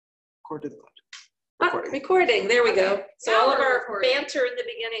recorded. Recording. There we go. So all of our recording. banter in the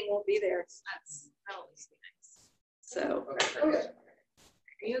beginning won't be there. That'll always be nice. So, Okay.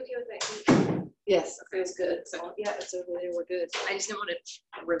 Are you okay with that? yes, feels good. So, yeah, it's over there. We're good. I just didn't want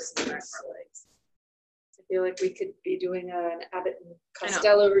to roast the back of our legs. I feel like we could be doing an Abbott and I know.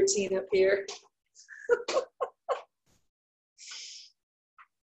 Costello routine up here.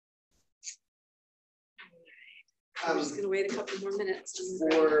 I'm just going to wait a couple more minutes.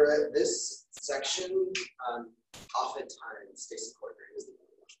 For this section, oftentimes Stacy Corker is the one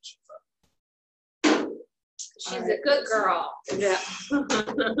who She's All a right. good girl. Yeah.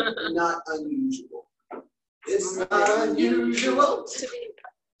 not unusual. It's not unusual. To be,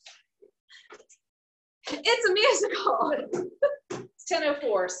 It's a musical. it's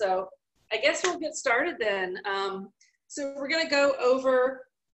 10:04, so I guess we'll get started then. So we're going to go over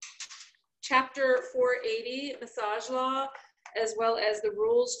Chapter 480, Massage Law, as well as the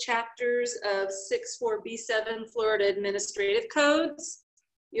rules chapters of 64B7 Florida Administrative Codes.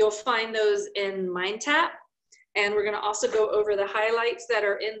 You'll find those in MindTap. And we're going to also go over the highlights that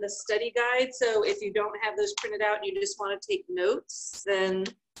are in the study guide. So if you don't have those printed out and you just want to take notes, then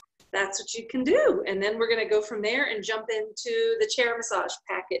that's what you can do. And then we're going to go from there and jump into the chair massage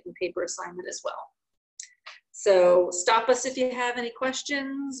packet and paper assignment as well. So stop us if you have any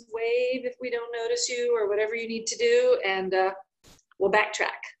questions, wave if we don't notice you, or whatever you need to do, and we'll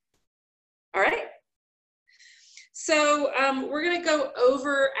backtrack. All right? So we're going to go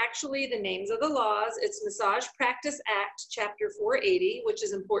over actually the names of the laws. It's Massage Practice Act, Chapter 480, which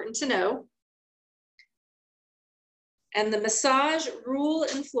is important to know. And the massage rule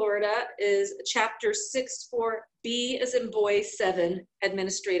in Florida is Chapter 64B as in boy 7,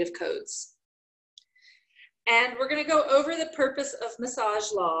 Administrative Codes. And we're going to go over the purpose of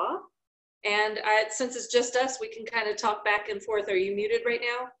massage law. And since it's just us, we can kind of talk back and forth. Are you muted right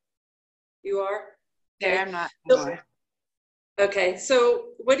now? You are? Yeah, I'm not. So, okay, so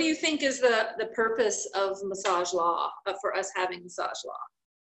what do you think is the purpose of massage law, for us having massage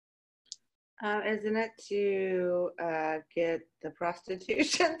law? Isn't it to get the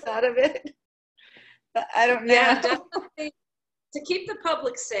prostitutions out of it? But I don't know. Yeah, definitely. To keep the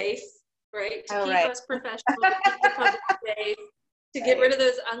public safe, right? To keep us professional, to keep the public safe, to get rid of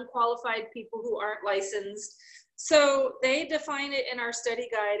those unqualified people who aren't licensed. So they define it in our study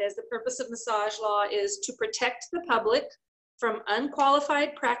guide as the purpose of massage law is to protect the public from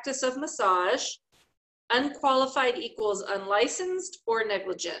unqualified practice of massage. Unqualified equals unlicensed or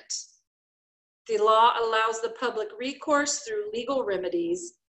negligent. The law allows the public recourse through legal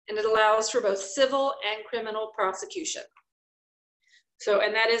remedies, and it allows for both civil and criminal prosecution. So,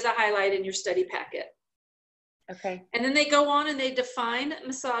 and that is a highlight in your study packet. Okay. And then they go on and they define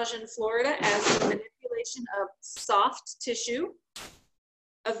massage in Florida as the manipulation of soft tissue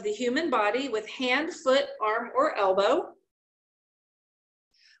of the human body with hand, foot, arm, or elbow.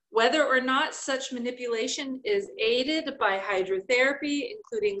 Whether or not such manipulation is aided by hydrotherapy,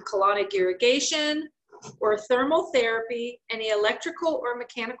 including colonic irrigation, or thermal therapy, any electrical or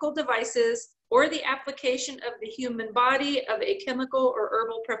mechanical devices, or the application of the human body of a chemical or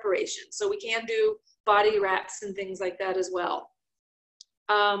herbal preparation. So we can do body wraps and things like that as well.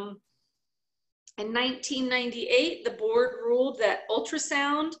 In 1998, the board ruled that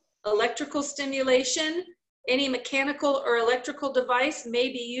ultrasound, electrical stimulation, any mechanical or electrical device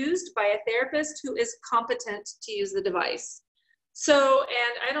may be used by a therapist who is competent to use the device. So,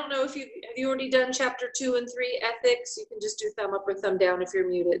 and I don't know if have you already done chapter 2 and 3 ethics? You can just do thumb up or thumb down if you're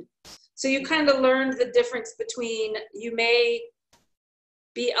muted. So you kind of learned the difference between you may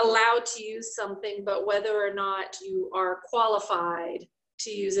be allowed to use something, but whether or not you are qualified to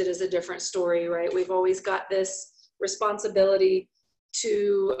use it is a different story, right? We've always got this responsibility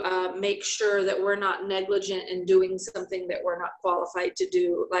to make sure that we're not negligent in doing something that we're not qualified to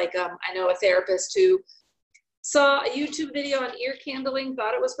do. Like I know a therapist who saw a YouTube video on ear candling,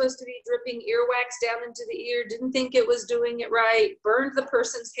 thought it was supposed to be dripping earwax down into the ear, didn't think it was doing it right, burned the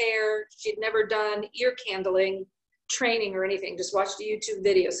person's hair. She'd never done ear candling training or anything, just watched a YouTube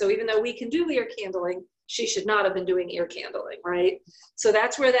video. So even though we can do ear candling, she should not have been doing ear candling, right? So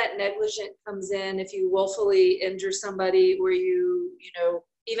that's where that negligent comes in. If you willfully injure somebody, where you know,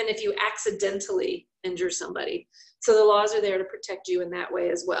 even if you accidentally injure somebody. So the laws are there to protect you in that way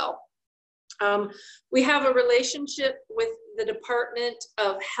as well. We have a relationship with the Department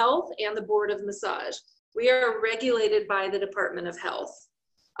of Health and the Board of Massage. We are regulated by the Department of Health,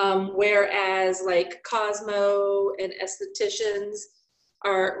 whereas like Cosmo and estheticians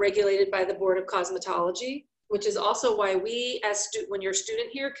are regulated by the Board of Cosmetology, which is also why we, as when you're a student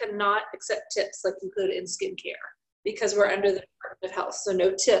here, cannot accept tips like you could in skincare, because we're under the Department of Health. So no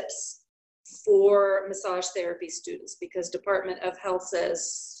tips for massage therapy students because Department of Health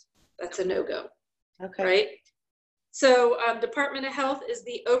says that's a no-go, Okay. right? So Department of Health is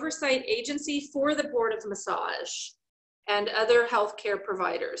the oversight agency for the Board of Massage and other healthcare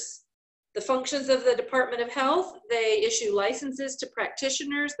providers. The functions of the Department of Health, they issue licenses to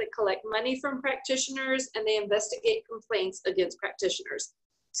practitioners, they collect money from practitioners, and they investigate complaints against practitioners.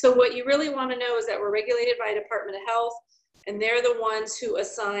 So what you really want to know is that we're regulated by Department of Health, and they're the ones who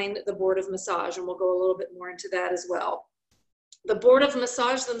assign the Board of Massage, and we'll go a little bit more into that as well. The Board of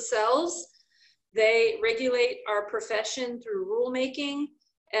Massage themselves, they regulate our profession through rulemaking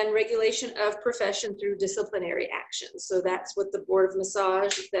and regulation of profession through disciplinary actions. So that's what the Board of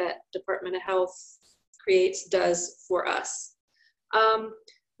Massage that Department of Health creates does for us. Some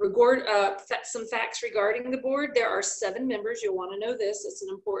facts regarding the board. There are 7 members. You'll want to know this. It's an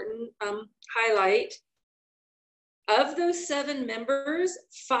important highlight. Of those 7 members,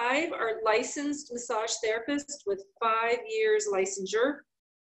 5 are licensed massage therapists with 5 years licensure.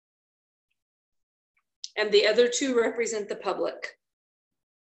 And the other 2 represent the public.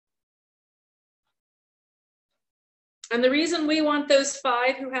 And the reason we want those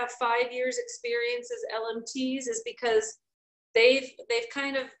 5 who have 5 years experience as LMTs is because they've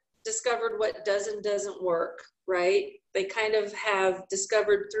kind of discovered what does and doesn't work, right? They kind of have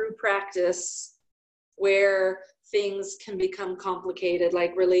discovered through practice where things can become complicated,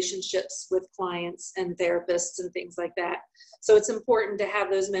 like relationships with clients and therapists and things like that. So it's important to have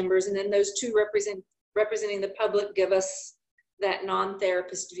those members, and then those 2 representing the public give us that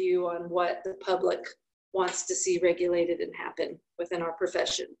non-therapist view on what the public wants to see regulated and happen within our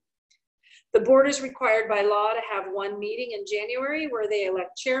profession. The board is required by law to have 1 meeting in January where they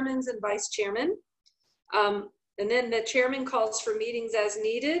elect chairmen and vice chairmen. And then the chairman calls for meetings as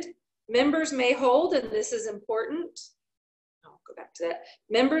needed. Members may hold, and this is important, I'll go back to that.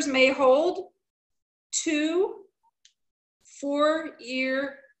 Members may hold 2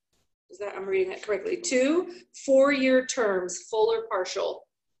 4-year, I'm reading that correctly, 2 4-year terms, full or partial.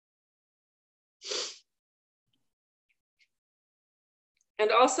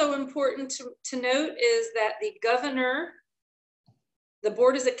 And also important to note is that the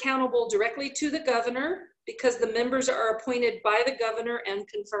board is accountable directly to the governor because the members are appointed by the governor and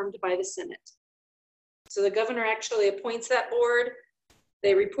confirmed by the Senate. So the governor actually appoints that board.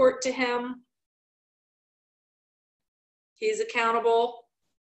 They report to him. He's accountable.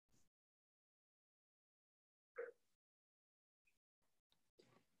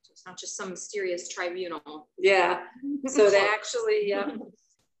 It's not just some mysterious tribunal. Yeah, so they actually,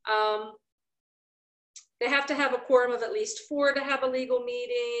 they have to have a quorum of at least 4 to have a legal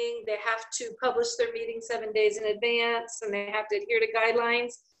meeting. They have to publish their meeting 7 days in advance, and they have to adhere to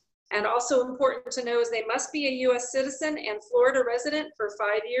guidelines. And also important to know is they must be a U.S. citizen and Florida resident for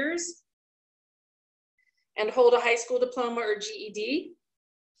 5 years and hold a high school diploma or GED.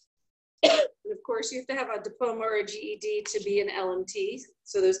 And of course, you have to have a diploma or a GED to be an LMT.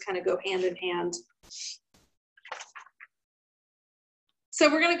 So those kind of go hand in hand. So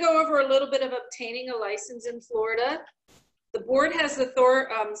we're going to go over a little bit of obtaining a license in Florida. The board has the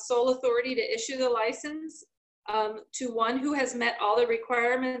sole authority to issue the license to one who has met all the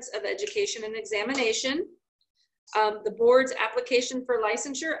requirements of education and examination. The board's application for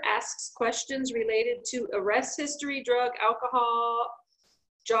licensure asks questions related to arrest history, drug, alcohol,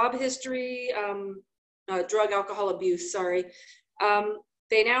 job history, drug, alcohol abuse, sorry.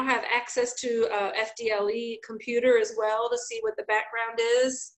 They now have access to FDLE computer as well to see what the background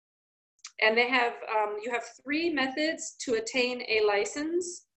is. And they have, you have 3 methods to attain a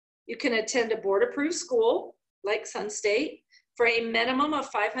license. You can attend a board approved school like Sun State for a minimum of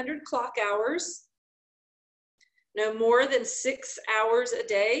 500 clock hours, no more than 6 hours a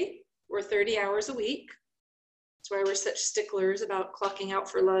day or 30 hours a week. That's why we're such sticklers about clocking out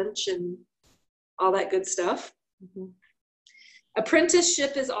for lunch and all that good stuff. Mm-hmm.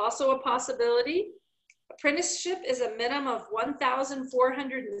 Apprenticeship is also a possibility. Apprenticeship is a minimum of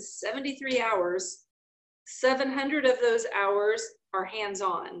 1,473 hours. 700 of those hours are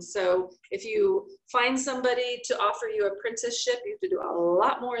hands-on. So if you find somebody to offer you apprenticeship, you have to do a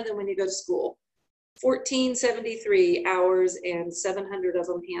lot more than when you go to school. 1,473 hours and 700 of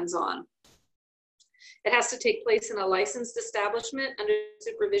them hands-on. It has to take place in a licensed establishment under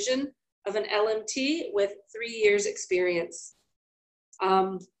supervision of an LMT with 3 years experience.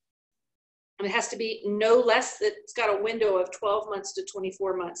 And it has to be no less, it's got a window of 12 months to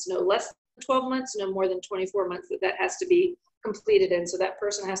 24 months, no less than 12 months, no more than 24 months that has to be completed in. So that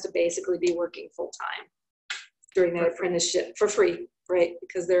person has to basically be working full time during that apprenticeship for free, right?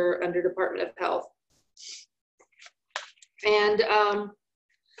 Because they're under Department of Health. And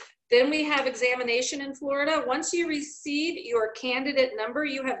Then we have examination in Florida. Once you receive your candidate number,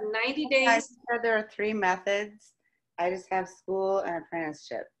 you have 90 I days. said there are 3 methods. I just have school and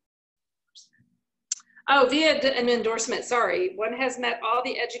apprenticeship. Oh, via an endorsement, sorry. One has met all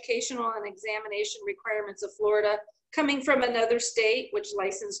the educational and examination requirements of Florida, coming from another state, which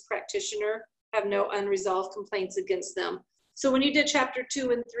licensed practitioner have no unresolved complaints against them. So when you did chapter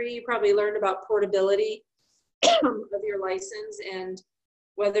 2 and 3, you probably learned about portability of your license and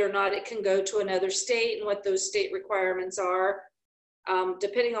whether or not it can go to another state and what those state requirements are.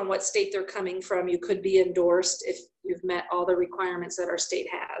 Depending on what state they're coming from, you could be endorsed if you've met all the requirements that our state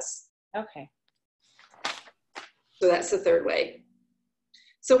has. Okay. So that's the third way.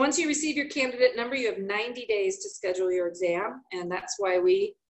 So once you receive your candidate number, you have 90 days to schedule your exam. And that's why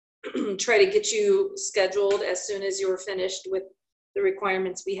we try to get you scheduled as soon as you're finished with the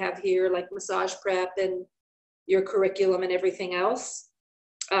requirements we have here, like massage prep and your curriculum and everything else.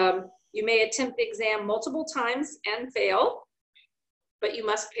 You may attempt the exam multiple times and fail, but you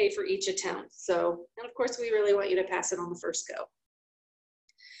must pay for each attempt. So, and of course, we really want you to pass it on the first go.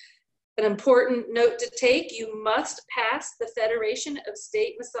 An important note to take, you must pass the Federation of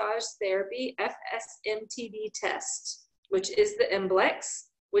State Massage Therapy FSMTD test, which is the MBLEX,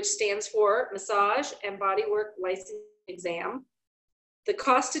 which stands for Massage and Bodywork License Exam. The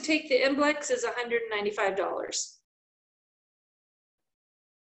cost to take the MBLEX is $195.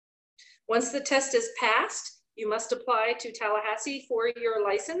 Once the test is passed, you must apply to Tallahassee for your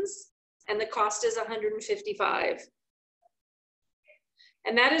license, and the cost is $155.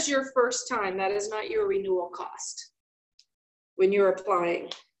 And that is your first time. That is not your renewal cost when you're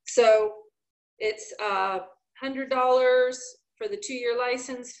applying. So it's $100 for the 2-year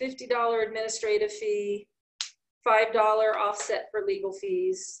license, $50 administrative fee, $5 offset for legal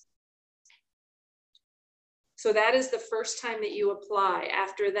fees. So that is the first time that you apply.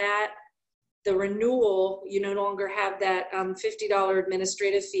 After that, the renewal, you no longer have that $50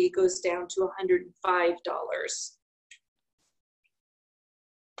 administrative fee, goes down to $105.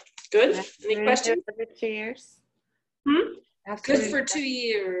 Good? Any questions? For 2 years? Good for 2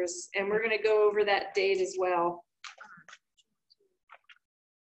 years. And we're going to go over that date as well.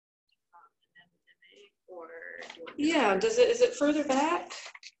 Yeah, is it further back?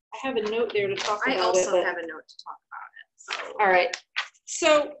 I have a note there to talk about it. I also have a note to talk about it. So. All right.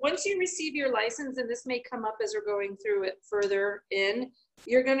 So once you receive your license, and this may come up as we're going through it further in,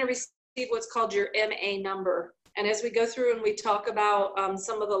 you're going to receive what's called your MA number. And as we go through and we talk about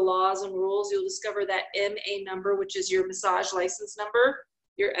some of the laws and rules, you'll discover that MA number, which is your massage license number,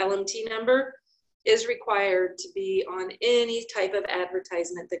 your LMT number, is required to be on any type of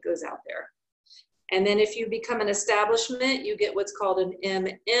advertisement that goes out there. And then if you become an establishment, you get what's called an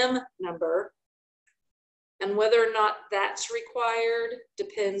MM number. And whether or not that's required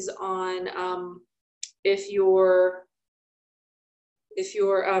depends on if you're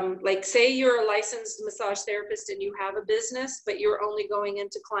like, say you're a licensed massage therapist and you have a business, but you're only going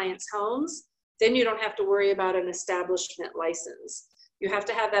into clients' homes, then you don't have to worry about an establishment license. You have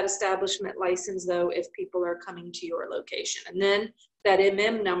to have that establishment license, though, if people are coming to your location. And then that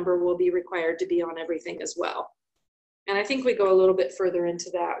MM number will be required to be on everything as well. And I think we go a little bit further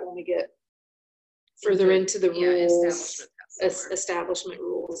into that when we get further into the rules, establishment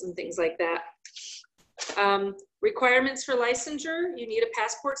rules and things like that. Requirements for licensure, you need a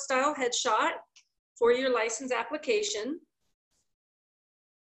passport style headshot for your license application.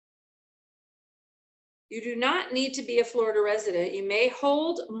 You do not need to be a Florida resident. You may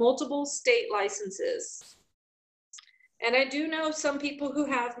hold multiple state licenses. And I do know some people who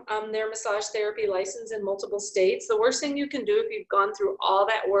have their massage therapy license in multiple states. The worst thing you can do if you've gone through all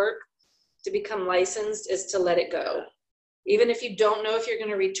that work to become licensed is to let it go. Even if you don't know if you're going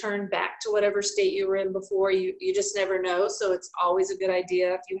to return back to whatever state you were in before, you just never know. So it's always a good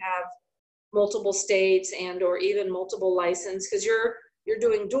idea if you have multiple states and or even multiple license, because you're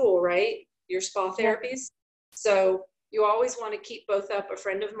doing dual, right? Your spa therapies. So you always want to keep both up. A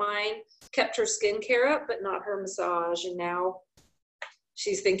friend of mine kept her skincare up, but not her massage. And now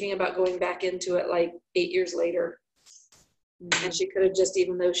she's thinking about going back into it like 8 years later. And she could have just,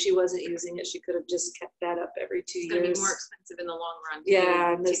 even though she wasn't using it, she could have just kept that up every 2 years. It's going to be more expensive in the long run to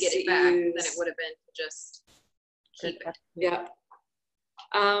get it back than it would have been to just keep it. Yeah.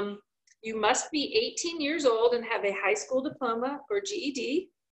 You must be 18 years old and have a high school diploma or GED.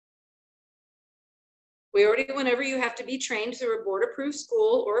 We already went over, you have to be trained through a board-approved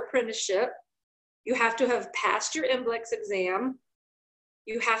school or apprenticeship. You have to have passed your MBLEX exam.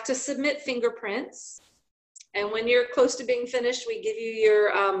 You have to submit fingerprints. And when you're close to being finished, we give you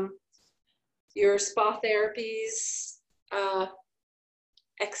your spa therapies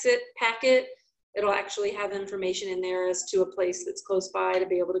exit packet, it'll actually have information in there as to a place that's close by to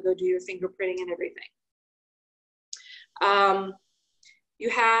be able to go do your fingerprinting and everything.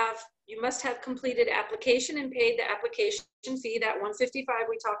 You must have completed application and paid the application fee, that $155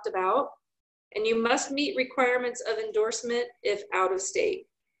 we talked about, and you must meet requirements of endorsement if out of state.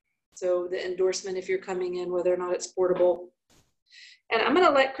 So the endorsement if you're coming in, whether or not it's portable. And I'm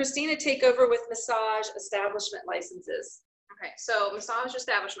gonna let Christina take over with massage establishment licenses. Okay, so massage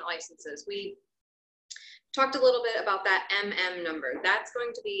establishment licenses. We talked a little bit about that MM number. That's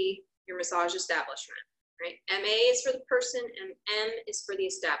going to be your massage establishment, right? MA is for the person and M is for the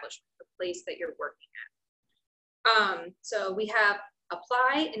establishment, the place that you're working at. So we have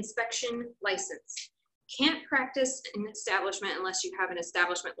apply inspection license. Can't practice in an establishment unless you have an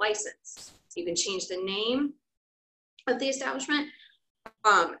establishment license. You can change the name of the establishment.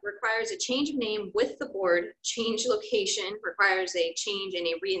 Requires a change of name with the board. Change location requires a change and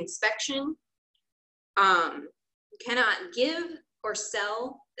a reinspection. You cannot give or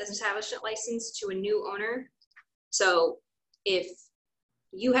sell an establishment license to a new owner. So if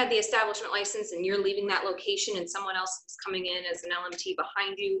you had the establishment license and you're leaving that location and someone else is coming in as an LMT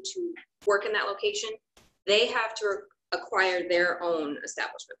behind you to work in that location, they have to acquire their own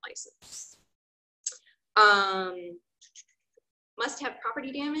establishment license. Must have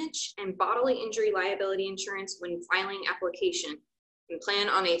property damage and bodily injury liability insurance when filing application, and plan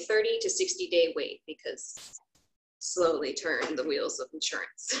on a 30 to 60 day wait, because slowly turn the wheels of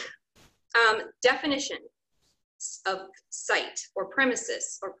insurance. Definition of site or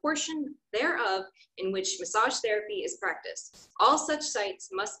premises or portion thereof in which massage therapy is practiced. All such sites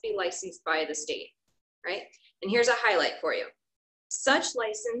must be licensed by the state, right? And here's a highlight for you. Such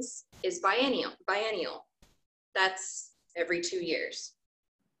license is biennial. That's every 2 years,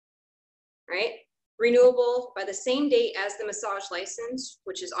 right? Renewable by the same date as the massage license,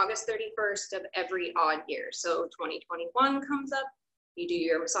 which is August 31st of every odd year. So 2021 comes up, you do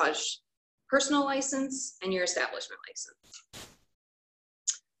your massage personal license and your establishment license.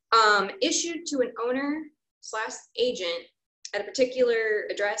 Issued to an owner / agent at a particular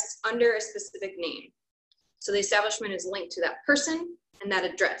address under a specific name. So the establishment is linked to that person and that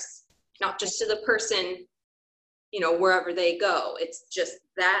address, not just to the person, you know, wherever they go. It's just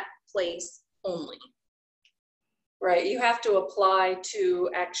that place only. Right, you have to apply to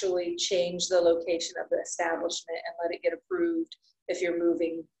actually change the location of the establishment and let it get approved if you're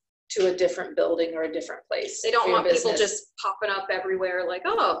moving to a different building or a different place. They don't want people just popping up everywhere like,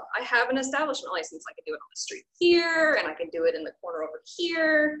 oh, I have an establishment license. I can do it on the street here, and I can do it in the corner over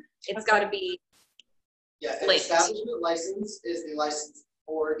here. It's got to be an linked. Establishment license is the license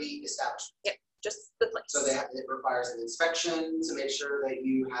for the establishment. Yep, just the place. So it requires an inspection to make sure that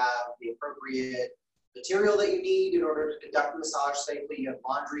you have the appropriate material that you need in order to conduct the massage safely. You have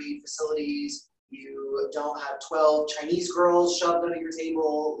laundry facilities. You don't have 12 Chinese girls shoved under your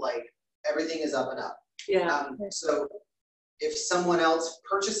table. Like, everything is up and up. Yeah. So if someone else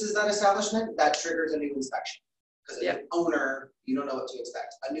purchases that establishment, that triggers a new inspection. Because as an owner, you don't know what to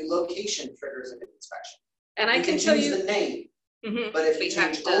expect. A new location triggers a new inspection. And I can tell you the name, but if you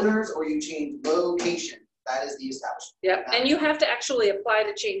change owners or you change location, that is the establishment. Yep, and you have to actually apply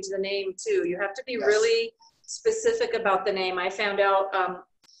to change the name too. You have to be really specific about the name. I found out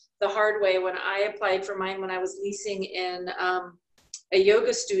the hard way when I applied for mine when I was leasing in a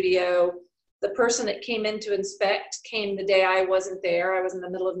yoga studio. The person that came in to inspect came the day I wasn't there. I was in the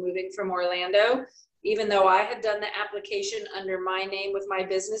middle of moving from Orlando. Even though I had done the application under my name with my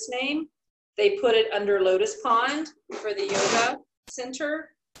business name, they put it under Lotus Pond for the yoga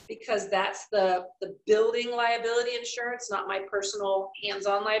center, because that's the building liability insurance, not my personal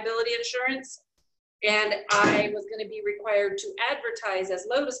hands-on liability insurance. And I was going to be required to advertise as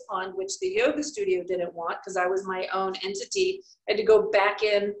Lotus Pond, which the yoga studio didn't want because I was my own entity. I had to go back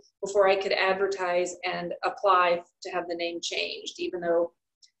in before I could advertise and apply to have the name changed, even though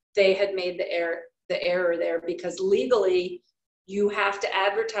they had made the error there, because legally you have to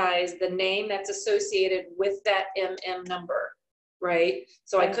advertise the name that's associated with that MM number, right?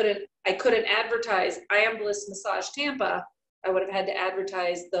 So I couldn't advertise I Am Bliss Massage Tampa. I would have had to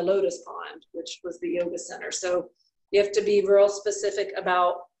advertise the Lotus Pond, which was the yoga center. So you have to be real specific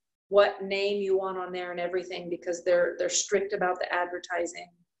about what name you want on there and everything, because they're strict about the advertising.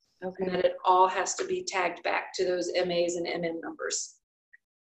 Okay. And that it all has to be tagged back to those MAs and MM numbers.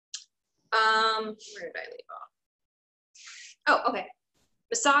 Where did I leave off? Oh, okay.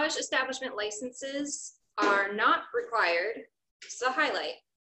 Massage establishment licenses are not required, this is a highlight,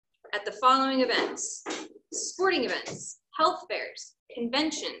 at the following events: sporting events, health fairs,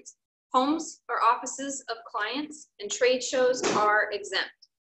 conventions, homes or offices of clients, and trade shows are exempt.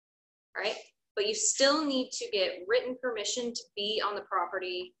 right? But you still need to get written permission to be on the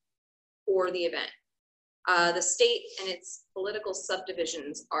property for the event. The state and its political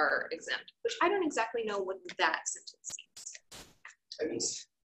subdivisions are exempt, which I don't exactly know what that sentence means. That means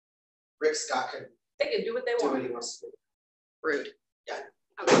Rick Scott can They can do what they do want. what he wants to do. Rude. Yeah.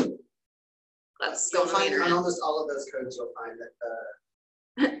 Okay. Let's go You'll on the find on internet. almost all of those codes, you'll find that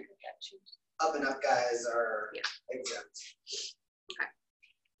the up and up guys are exempt.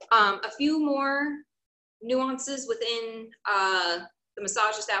 A few more nuances within the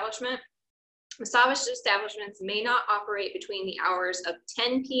massage establishment. Massage establishments may not operate between the hours of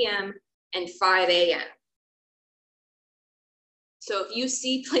 10 p.m. and 5 a.m. So if you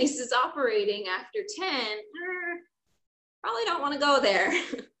see places operating after 10, probably don't want to go there.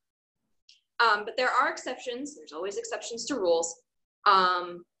 But there are exceptions. There's always exceptions to rules.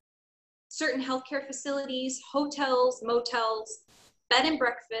 Certain healthcare facilities, hotels, motels, bed and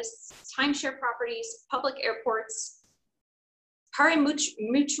breakfasts, timeshare properties, public airports,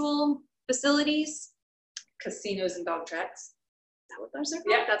 pari-mutual facilities, Casinos and dog tracks. is that what those are called?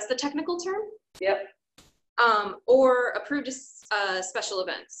 Yeah. That's the technical term? Yep. Or approved special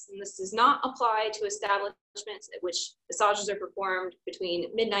events. And this does not apply to establishments at which massages are performed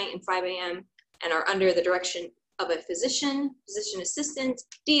between midnight and 5 a.m. and are under the direction of a physician, physician assistant,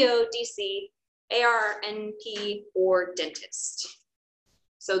 DO, DC, ARNP, or dentist.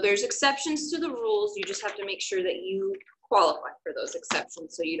 So there's exceptions to the rules. You just have to make sure that you qualify for those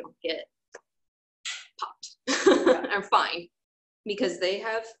exceptions so you don't get popped or fined, because they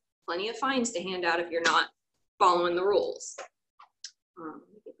have plenty of fines to hand out if you're not following the rules.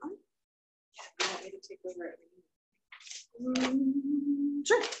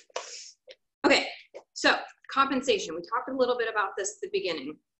 Sure. Okay, so compensation. We talked a little bit about this at the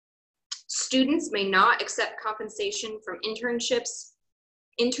beginning. Students may not accept compensation from internships,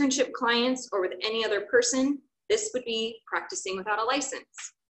 internship clients, or with any other person. This would be practicing without a license.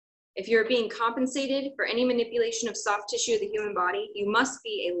 If you're being compensated for any manipulation of soft tissue of the human body, you must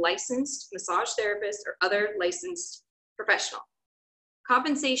be a licensed massage therapist or other licensed professional.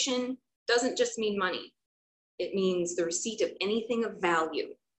 Compensation doesn't just mean money. It means the receipt of anything of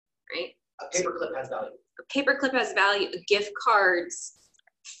value, right? A paperclip has value. A paperclip has value, gift cards,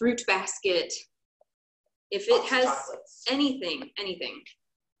 fruit basket. If it Box of has chocolates. anything,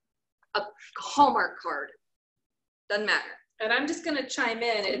 a Hallmark card, doesn't matter. And I'm just gonna chime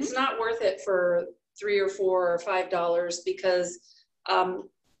in, it's not worth it for $3 or $4 or $5 because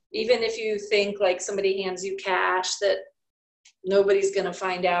even if you think like somebody hands you cash that nobody's gonna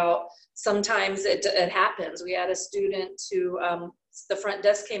find out, sometimes it happens. We had a student who, the front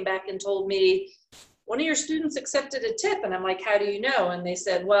desk came back and told me, one of your students accepted a tip, and I'm like, how do you know? And they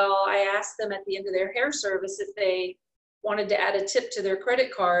said, well, I asked them at the end of their hair service if they wanted to add a tip to their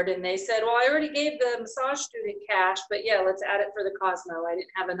credit card, and they said, well, I already gave the massage student cash, but yeah, let's add it for the Cosmo. I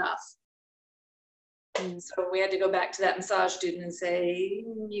didn't have enough. And so we had to go back to that massage student and say,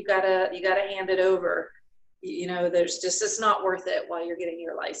 you gotta hand it over. You know, there's just, it's not worth it while you're getting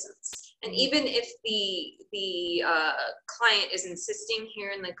your license. And even if the client is insisting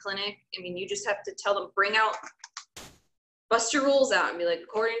here in the clinic, I mean, you just have to tell them, bust your rules out and be like,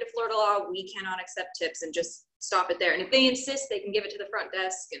 according to Florida law, we cannot accept tips, and just stop it there. And if they insist, they can give it to the front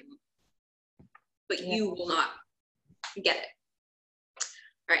desk, but you will not get it.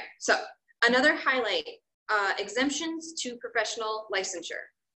 All right, so another highlight, exemptions to professional licensure.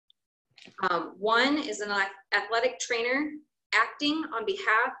 One is an athletic trainer acting on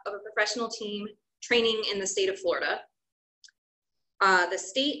behalf of a professional team training in the state of Florida. The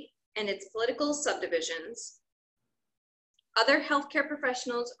state and its political subdivisions, other healthcare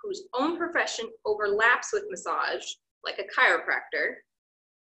professionals whose own profession overlaps with massage, like a chiropractor,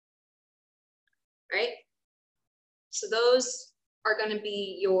 right? So those are going to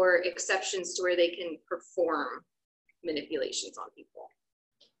be your exceptions to where they can perform manipulations on people.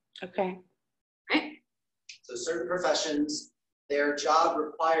 Okay. Right? So certain professions, their job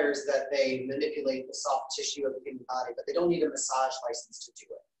requires that they manipulate the soft tissue of the human body, but they don't need a massage license to do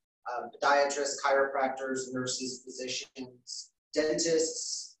it. Podiatrists, chiropractors, nurses, physicians,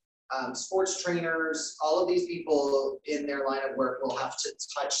 dentists, sports trainers, all of these people in their line of work will have to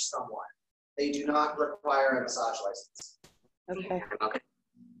touch someone. They do not require a massage license. Okay. Okay.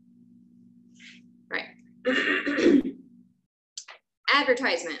 Right.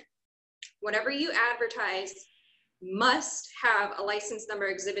 Advertisement. Whatever you advertise must have a license number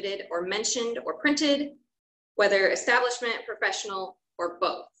exhibited or mentioned or printed, whether establishment, professional, or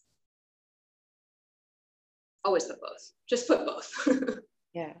both. Always put both. Just put both.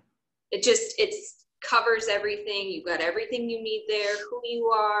 Yeah. It's covers everything. You've got everything you need there, who you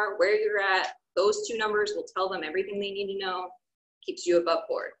are, where you're at. Those two numbers will tell them everything they need to know, keeps you above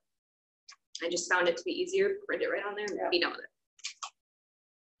board. I just found it to be easier, print it right on there and be done with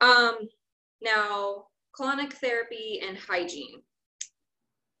it. Now, colonic therapy and hygiene.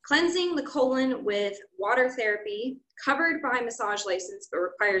 Cleansing the colon with water therapy covered by massage license, but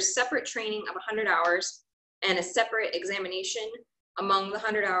requires separate training of 100 hours and a separate examination. Among the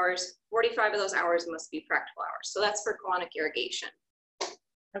 100 hours, 45 of those hours must be practical hours. So that's for colonic irrigation.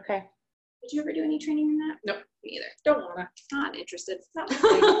 Okay. Did you ever do any training in that? Nope. Me either. Don't wanna. Not interested. Not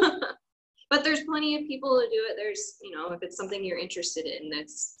But there's plenty of people who do it. There's, you know, if it's something you're interested in,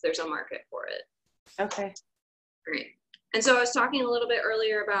 there's a market for it. Okay. Great. And so I was talking a little bit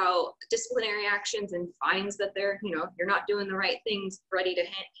earlier about disciplinary actions and fines that they're, you know, you're not doing the right things ready to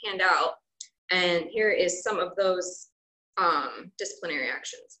hand out. And here is some of those disciplinary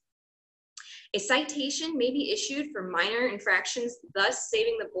actions. A citation may be issued for minor infractions, thus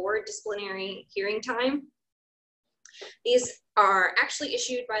saving the board disciplinary hearing time. These are actually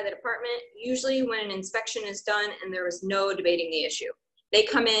issued by the department, usually when an inspection is done and there was no debating the issue. They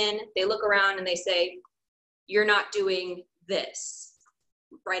come in, they look around and they say, you're not doing this.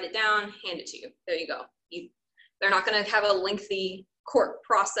 Write it down, hand it to you. There you go. They're not going to have a lengthy court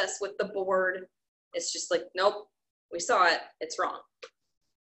process with the board. It's just like, nope, we saw it, it's wrong.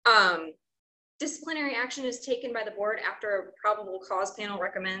 Disciplinary action is taken by the board after a probable cause panel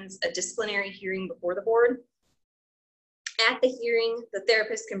recommends a disciplinary hearing before the board. At the hearing, the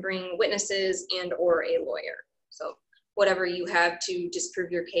therapist can bring witnesses and or a lawyer. So whatever you have to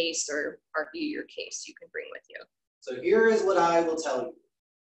disprove your case or argue your case, you can bring with you. So here is what I will tell you.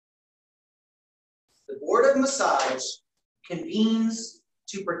 The Board of Massage convenes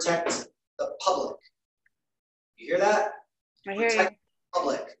to protect the public. You hear that? I hear you. Protect the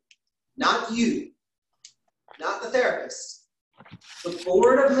public, not you, not the therapist. The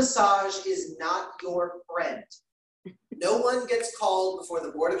Board of Massage is not your friend. No one gets called before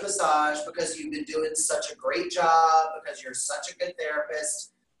the Board of Massage because you've been doing such a great job, because you're such a good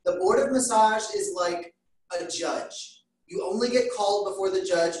therapist. The Board of Massage is like a judge. You only get called before the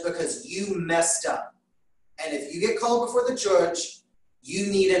judge because you messed up. And if you get called before the judge, you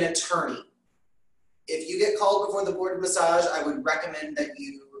need an attorney. If you get called before the Board of Massage, I would recommend that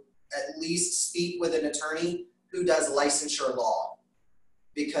you at least speak with an attorney who does licensure law,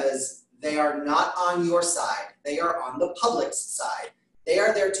 because they are not on your side. They are on the public's side. They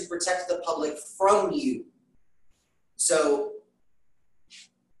are there to protect the public from you. So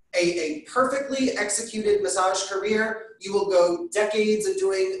a perfectly executed massage career, you will go decades of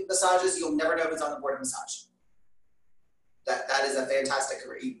doing massages, you'll never know who's on the Board of Massage. That is a fantastic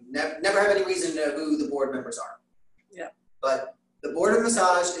career. You never have any reason to know who the board members are. Yeah. But the Board of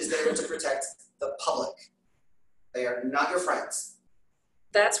Massage is there to protect the public. They are not your friends.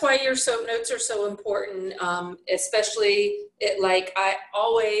 That's why your soap notes are so important, especially like I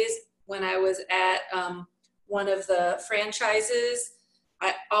always, when I was at one of the franchises,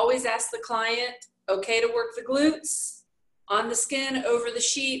 I always ask the client, okay to work the glutes, on the skin, over the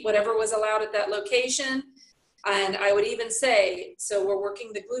sheet, whatever was allowed at that location. And I would even say, so we're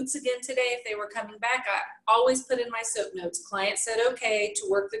working the glutes again today. If they were coming back, I always put in my soap notes, client said, okay to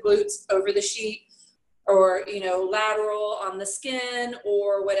work the glutes over the sheet, or, you know, lateral on the skin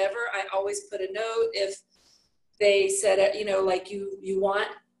or whatever. I always put a note. If they said, you know, like you want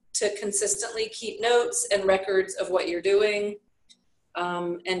to consistently keep notes and records of what you're doing,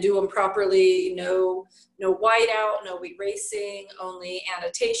 and do them properly. No whiteout, no erasing, only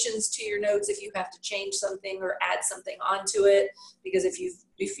annotations to your notes if you have to change something or add something onto it. Because if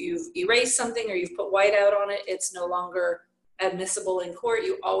you've erased something or you've put whiteout on it, it's no longer admissible in court.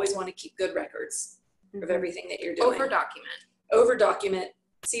 You always want to keep good records of everything that you're doing. Over document,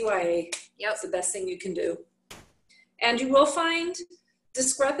 CYA. Yep. It's the best thing you can do. And you will find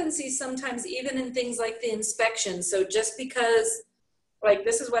discrepancies sometimes even in things like the inspection. So just because, like,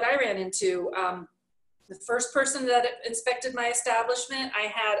 this is what I ran into. The first person that inspected my establishment,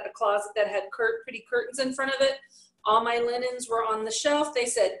 I had a closet that had pretty curtains in front of it. All my linens were on the shelf. They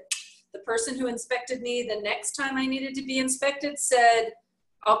said, the person who inspected me the next time I needed to be inspected said,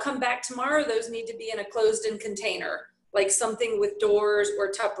 I'll come back tomorrow. Those need to be in a closed-in container, like something with doors or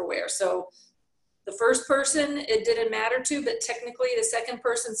Tupperware. So the first person, it didn't matter to, but technically the second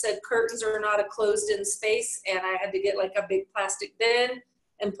person said curtains are not a closed-in space, and I had to get like a big plastic bin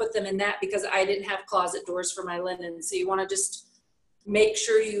and put them in that because I didn't have closet doors for my linen. So you want to just make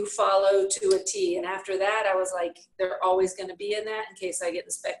sure you follow to a T. And after that, I was like, they're always going to be in that in case I get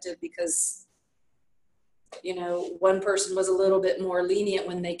inspected, because you know, one person was a little bit more lenient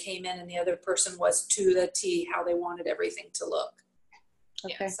when they came in and the other person was to the T how they wanted everything to look.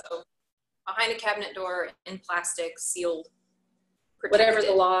 Okay. Yeah, so behind a cabinet door in plastic, sealed, Whatever the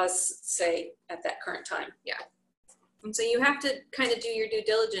protected. laws say at that current time. And so you have to kind of do your due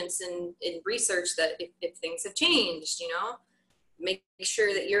diligence and research that if things have changed, you know, make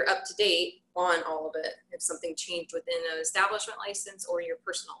sure that you're up to date on all of it. If something changed within an establishment license or your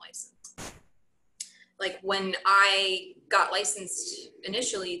personal license. Like when I got licensed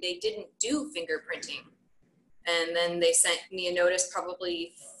initially, they didn't do fingerprinting. And then they sent me a notice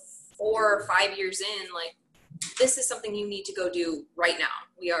probably 4 or 5 years in, like, this is something you need to go do right now.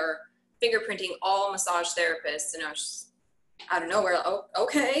 We are fingerprinting all massage therapists. And I was just out of nowhere, oh,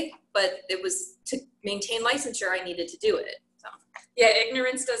 okay. But it was to maintain licensure, I needed to do it. So Yeah,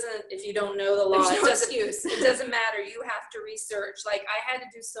 ignorance doesn't, if you don't know the law, there's it no doesn't, excuse. it doesn't matter. You have to research. Like I had to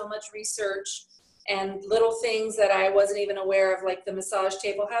do so much research and little things that I wasn't even aware of, like the massage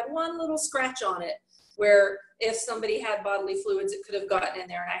table had one little scratch on it where if somebody had bodily fluids, it could have gotten in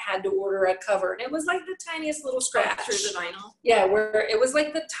there and I had to order a cover. And it was like the tiniest little scratch. Through the vinyl. Yeah, where it was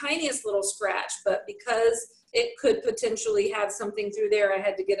like the tiniest little scratch, but because it could potentially have something through there, I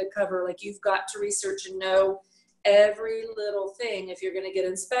had to get a cover. Like you've got to research and know every little thing if you're going to get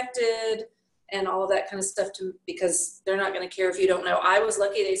inspected and all of that kind of stuff because they're not going to care if you don't know. I was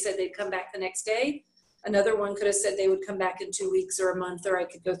lucky they said they'd come back the next day. Another one could have said they would come back in 2 weeks or a month, or I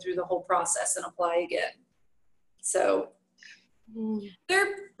could go through the whole process and apply again. So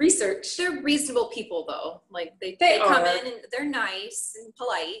They're research. They're reasonable people though. Like they They come are. in and they're nice and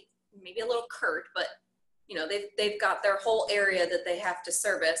polite, maybe a little curt, but you know, they've got their whole area that they have to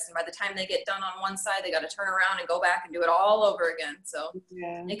service. And by the time they get done on one side, they got to turn around and go back and do it all over again. So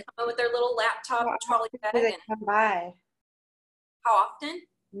Yeah. they come in with their little laptop Well, trolley bag. Do they And come by? how often?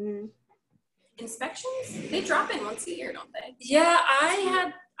 Mm. Inspections? They drop in once a year, don't they? Yeah,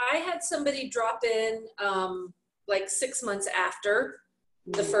 I had somebody drop in like 6 months after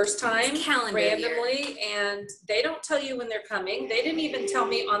the first time Calendar year. randomly, and they don't tell you when they're coming. They didn't even tell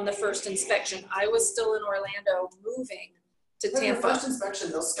me on the first inspection. I was still in Orlando moving to But your Tampa. first inspection,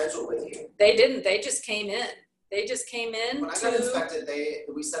 they'll schedule with you. They didn't. They just came in. They just came in When I got to, inspected,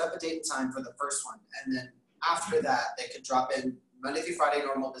 we set up a date and time for the first one, and then after that, they could drop in Monday through Friday,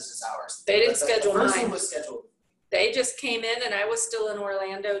 normal business hours. They didn't But schedule the first mine. one was scheduled. they just came in and I was still in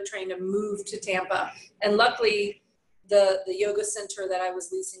Orlando trying to move to Tampa. And luckily the yoga center that I was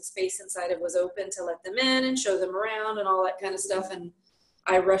leasing space inside of was open to let them in and show them around and all that kind of stuff. And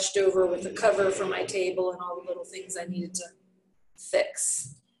I rushed over with a cover for my table and all the little things I needed to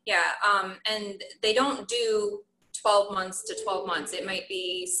fix. Yeah, and they don't do 12 months to 12 months. It might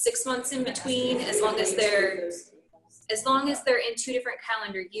be 6 months in between, as long as they're in 2 different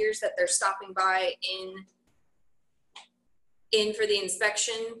calendar years that they're stopping by in for the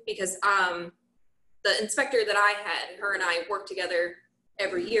inspection. Because the inspector that I had, her and I worked together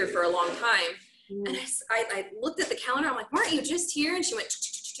every year for a long time. And I looked at the calendar. I'm like, weren't you just here? And she went,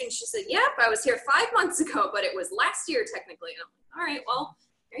 and she said, yep, I was here 5 months ago, but it was last year technically. And I'm like, all right, well,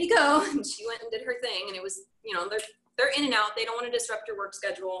 there you go. And she went and did her thing. And it was, you know, they're in and out. They don't want to disrupt your work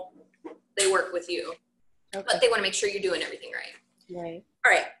schedule. They work with you, Okay. but they want to make sure you're doing everything right. Right.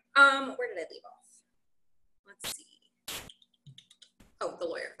 All right. Where did I leave off? Let's see. Oh, the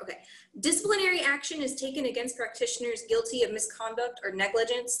lawyer. Okay. Disciplinary action is taken against practitioners guilty of misconduct or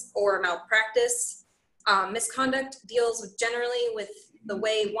negligence or malpractice. Misconduct deals generally with the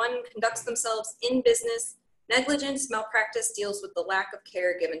way one conducts themselves in business. Negligence, malpractice deals with the lack of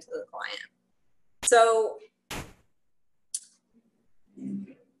care given to the client. So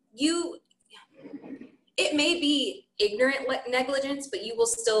it may be ignorant negligence, but you will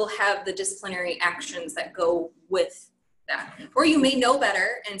still have the disciplinary actions that go with that. Or you may know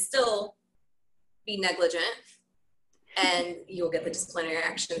better and still be negligent, and you'll get the disciplinary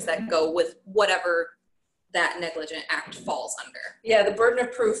actions that go with whatever that negligent act falls under. Yeah, the burden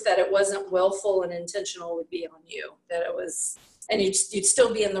of proof that it wasn't willful and intentional would be on you, that it was, and you'd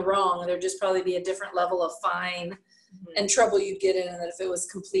still be in the wrong. There'd just probably be a different level of fine and trouble you'd get in, and that if it was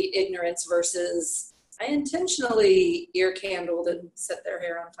complete ignorance versus I intentionally ear candled and set their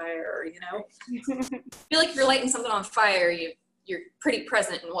hair on fire, you know? I feel like if you're lighting something on fire, you're pretty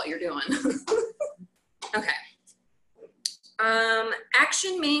present in what you're doing. Okay.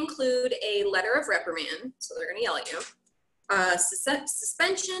 Action may include a letter of reprimand, so they're gonna yell at you,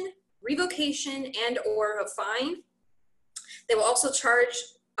 suspension, revocation, and or a fine. They will also charge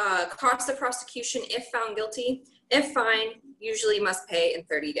costs of prosecution if found guilty. If fined, usually must pay in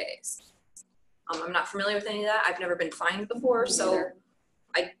 30 days. I'm not familiar with any of that. I've never been fined before, so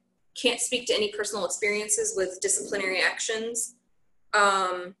can't speak to any personal experiences with disciplinary actions.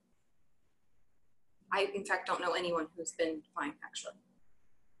 I, in fact, don't know anyone who's been fined, actually.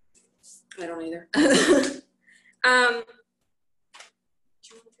 I don't either. Do you want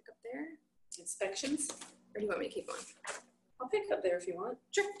to pick up there? Inspections? Or do you want me to keep going? I'll pick up there if you want.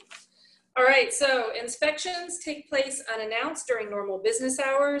 Sure. All right, so inspections take place unannounced during normal business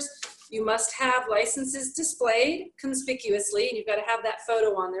hours. You must have licenses displayed conspicuously, and you've got to have that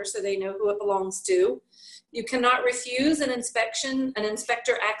photo on there so they know who it belongs to. You cannot refuse an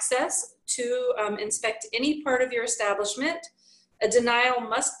inspector access to inspect any part of your establishment. A denial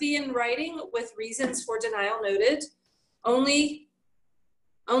must be in writing with reasons for denial noted. Only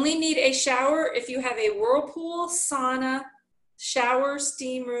need a shower if you have a whirlpool, sauna, shower,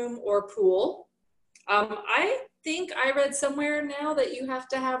 steam room, or pool. I think I read somewhere now that you have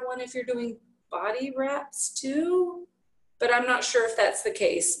to have one if you're doing body wraps too, but I'm not sure if that's the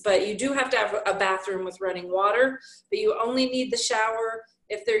case. But you do have to have a bathroom with running water, but you only need the shower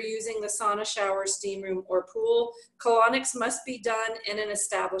if they're using the sauna, shower, steam room, or pool. Colonics must be done in an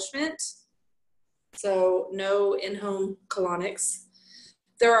establishment, so no in-home colonics.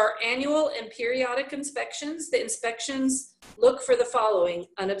 There are annual and periodic inspections. The inspections look for the following: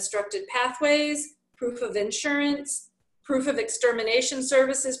 unobstructed pathways, proof of insurance, proof of extermination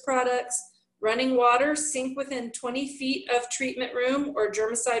services products, running water, sink within 20 feet of treatment room or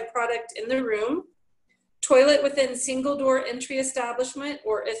germicide product in the room, toilet within single door entry establishment,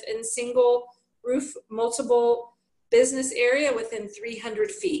 or if in single roof multiple business area within 300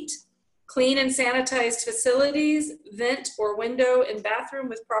 feet. Clean and sanitized facilities, vent or window and bathroom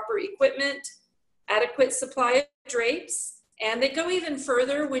with proper equipment, adequate supply of drapes. And they go even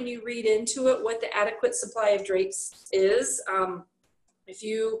further when you read into it what the adequate supply of drapes is. If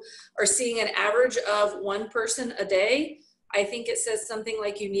you are seeing an average of one person a day, I think it says something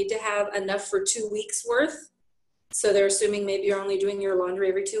like you need to have enough for 2 weeks worth. So they're assuming maybe you're only doing your laundry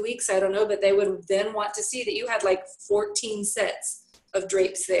every 2 weeks. I don't know, but they would then want to see that you had like 14 sets of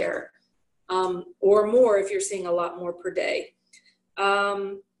drapes there. Or more if you're seeing a lot more per day.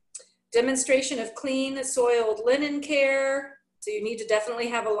 Demonstration of clean, soiled linen care. So you need to definitely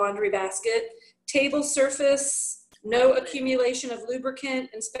have a laundry basket. Table surface, no accumulation of lubricant,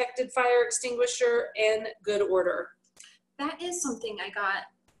 inspected fire extinguisher, and good order. That is something I got,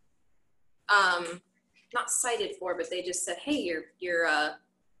 not cited for, but they just said, hey, your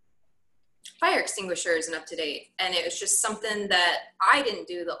fire extinguisher isn't up to date. And it was just something that I didn't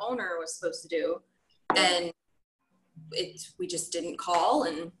do, the owner was supposed to do. And we just didn't call,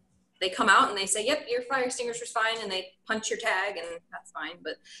 and they come out and they say, yep, your fire extinguisher's fine, and they punch your tag and that's fine.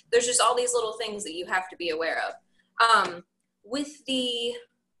 But there's just all these little things that you have to be aware of. With the,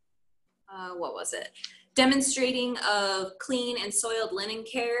 what was it? Demonstrating of clean and soiled linen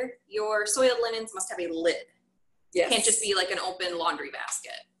care, your soiled linens must have a lid. Yes. It can't just be like an open laundry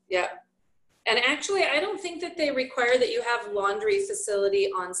basket. Yeah. And actually, I don't think that they require that you have laundry facility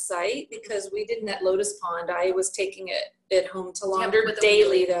on site, because we didn't at Lotus Pond. I was taking it home to launder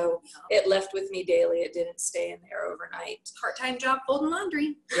daily, though. Yeah. It left with me daily. It didn't stay in there overnight. Part-time job folding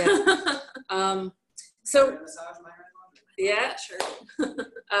laundry. Yeah. Yeah,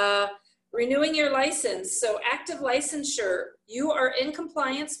 sure. Renewing your license. So active licensure, you are in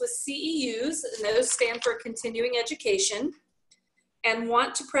compliance with CEUs, and those stand for continuing education, and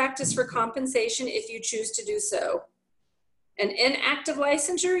want to practice for compensation if you choose to do so. An inactive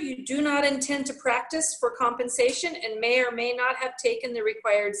licensure, you do not intend to practice for compensation and may or may not have taken the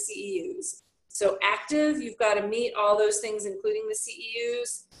required CEUs. So active, you've got to meet all those things, including the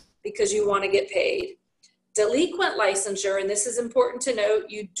CEUs, because you want to get paid. Delinquent licensure, and this is important to note,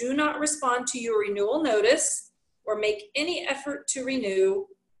 you do not respond to your renewal notice or make any effort to renew.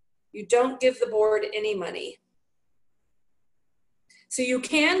 You don't give the board any money. So you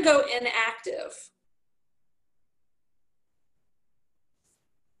can go inactive.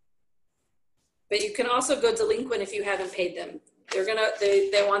 But you can also go delinquent if you haven't paid them.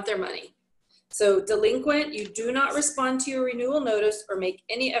 They want their money. So delinquent, you do not respond to your renewal notice or make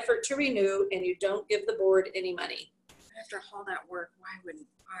any effort to renew, and you don't give the board any money. After all that work,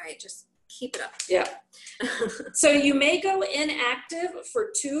 why just keep it up? Yeah. So you may go inactive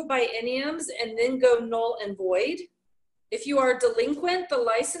for 2 bienniums and then go null and void. If you are delinquent, the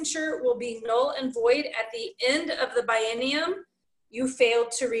licensure will be null and void at the end of the biennium you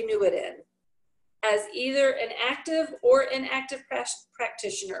failed to renew it in, as either an active or inactive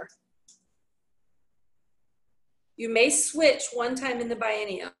practitioner. You may switch one time in the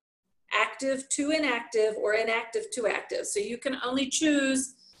biennium, active to inactive or inactive to active. So you can only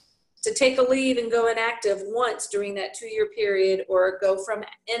choose to take a leave and go inactive once during that 2-year period, or go from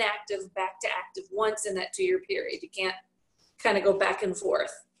inactive back to active once in that 2-year period. You can't kind of go back and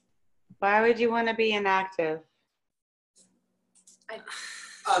forth. Why would you want to be inactive?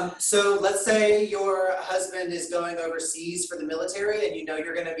 So let's say your husband is going overseas for the military and you know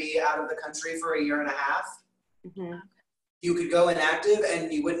you're going to be out of the country for 1.5 years. Mm-hmm. You could go inactive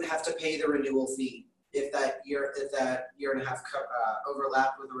and you wouldn't have to pay the renewal fee if that year and a half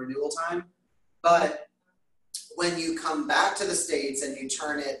overlapped with the renewal time. But when you come back to the States and you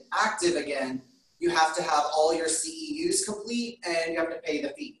turn it active again, you have to have all your CEUs complete and you have to pay the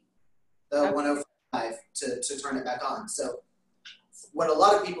fee, the $105 to turn it back on. So what a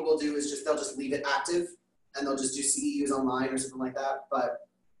lot of people will do is they'll just leave it active and they'll just do CEUs online or something like that. But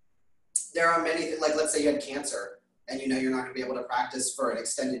there are many, like let's say you had cancer and you know you're not going to be able to practice for an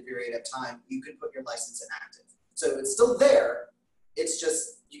extended period of time, you could put your license inactive. So it's still there, it's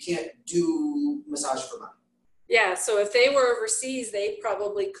just you can't do massage for money. Yeah, so if they were overseas, they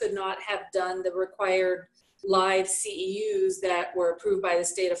probably could not have done the required live CEUs that were approved by the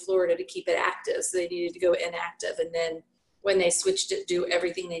state of Florida to keep it active. So they needed to go inactive, and then when they switched it, do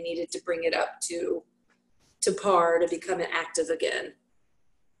everything they needed to bring it up to par to become an active again.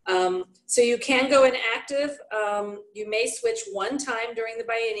 So you can go inactive. You may switch one time during the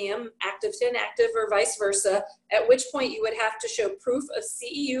biennium, active to inactive or vice versa, at which point you would have to show proof of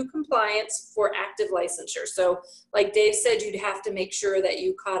CEU compliance for active licensure. So like Dave said, you'd have to make sure that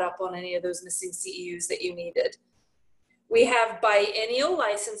you caught up on any of those missing CEUs that you needed. We have biennial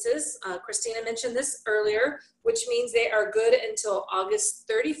licenses. Christina mentioned this earlier, which means they are good until August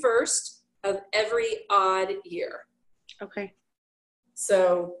 31st of every odd year. Okay.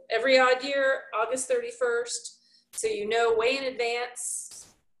 So every odd year, August 31st. So you know way in advance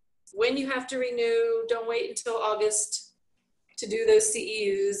when you have to renew. Don't wait until August to do those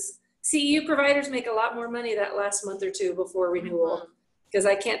CEUs. CEU providers make a lot more money that last month or two before renewal, because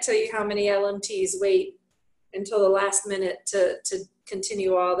I can't tell you how many LMTs wait until the last minute to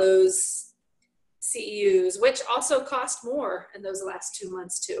continue all those CEUs, which also cost more in those last 2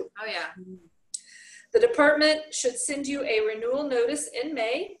 months too. Oh yeah. The department should send you a renewal notice in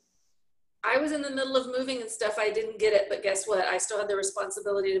May. I was in the middle of moving and stuff. I didn't get it, but guess what? I still had the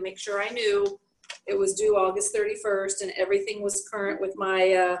responsibility to make sure I knew it was due August 31st and everything was current with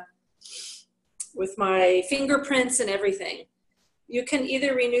my fingerprints and everything. You can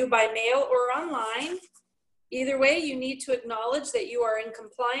either renew by mail or online. Either way, you need to acknowledge that you are in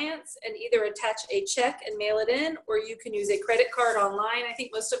compliance and either attach a check and mail it in, or you can use a credit card online. I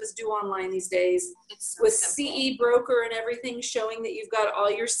think most of us do online these days. It's so With simple. CE Broker and everything showing that you've got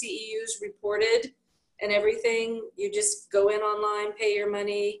all your CEUs reported and everything, you just go in online, pay your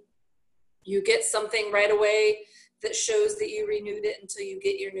money. You get something right away that shows that you renewed it until you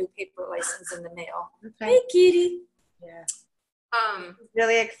get your new paper license in the mail. Okay. Hey, kitty. Yeah.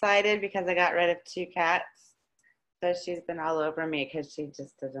 Really Really excited because I got rid of 2 cats. So she's been all over me because she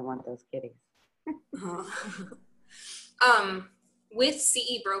just doesn't want those kitties. With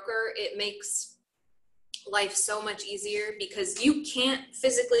CE Broker, it makes life so much easier because you can't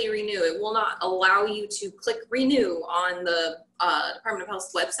physically renew. It will not allow you to click renew on the Department of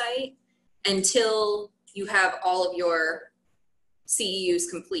Health's website until you have all of your CEUs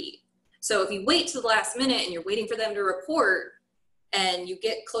complete. So if you wait to the last minute and you're waiting for them to report and you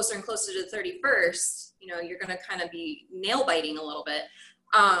get closer and closer to the 31st, you know, you're going to kind of be nail biting a little bit.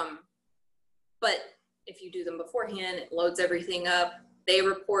 But if you do them beforehand, it loads everything up. They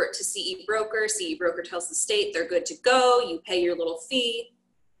report to CE Broker. CE Broker tells the state they're good to go. You pay your little fee.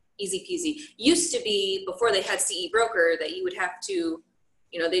 Easy peasy. Used to be, before they had CE Broker, that you would have to,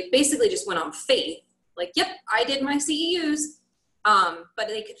 you know, they basically just went on faith. Like, yep, I did my CEUs. But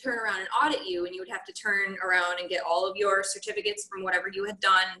they could turn around and audit you, and you would have to turn around and get all of your certificates from whatever you had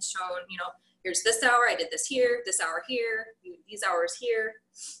done and shown, you know, here's this hour, I did this here, this hour here, these hours here.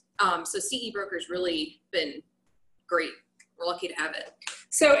 So CE Broker's really been great. We're lucky to have it.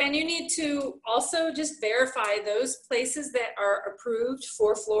 So, and you need to also just verify those places that are approved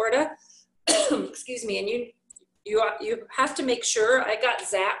for Florida. Excuse me. And you have to make sure. I got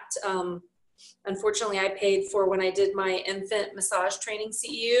zapped. Unfortunately, I paid for when I did my infant massage training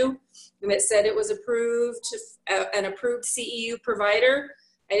CEU, and it said it was approved, an approved CEU provider.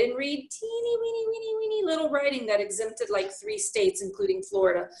 I didn't read teeny, weeny little writing that exempted like 3 states, including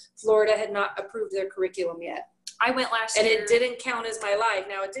Florida. Florida had not approved their curriculum yet. I went last year. And it didn't count as my live.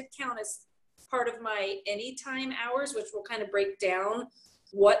 Now, it did count as part of my anytime hours, which will kind of break down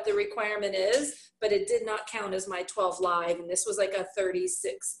what the requirement is, but it did not count as my 12 live. And this was like a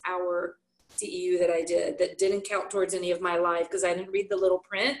 36-hour CEU that I did that didn't count towards any of my live because I didn't read the little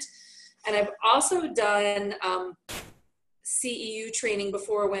print. And I've also done CEU training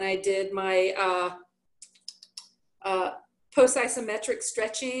before when I did my post-isometric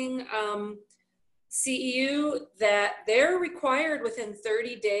stretching CEU, that they're required within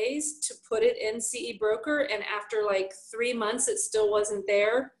 30 days to put it in CE Broker, and after like 3 months it still wasn't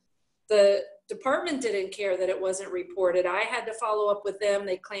there. The department didn't care that it wasn't reported. I had to follow up with them.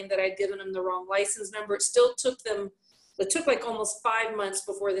 They claimed that I'd given them the wrong license number. It still took them, it took like almost 5 months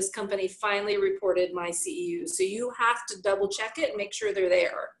before this company finally reported my CEU. So you have to double check it and make sure they're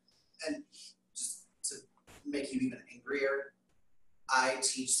there. And just to make you even angrier, I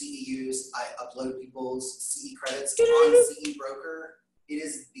teach CEUs, I upload people's CE credits on CE Broker. It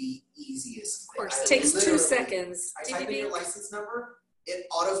is the easiest. Of course, it takes 2 seconds. I type in your license number, it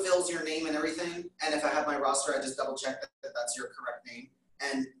autofills your name and everything, and if I have my roster, I just double check that that's your correct name.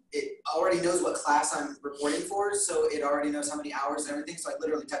 And it already knows what class I'm reporting for, so it already knows how many hours and everything, so I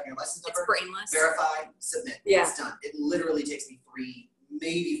literally type in your license number, It's brainless. verify, submit, Yeah. it's done. It literally takes me 3,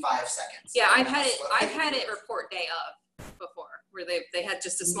 maybe 5 seconds. Yeah, I've had it report day of before, where they had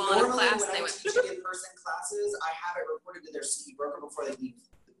just a small enough Normally, class when and they I'm went. teaching in-person classes, I have it reported to their CE Broker before they leave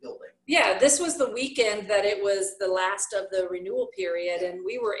the building. Yeah, this was the weekend that it was the last of the renewal period, and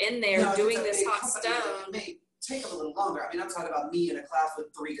we were in there No, doing it's a this big hot company that stone. It may take a little longer. I mean, I'm talking about me in a class with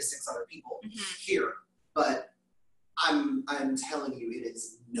 3 to 6 other people here, but I'm telling you, it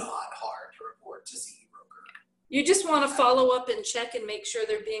is not hard to report to CE Broker. You just want to follow up and check and make sure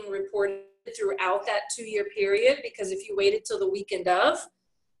they're being reported throughout that 2-year period, because if you waited till the weekend of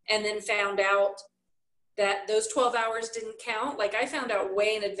and then found out that those 12 hours didn't count, like I found out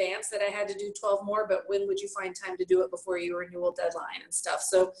way in advance that I had to do 12 more, but when would you find time to do it before your renewal deadline and stuff?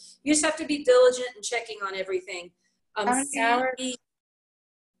 So you just have to be diligent and checking on everything. How many hours?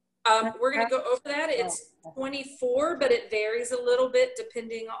 We're going to go over that. It's 24, but it varies a little bit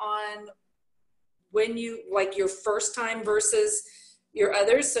depending on when you, like your first time versus your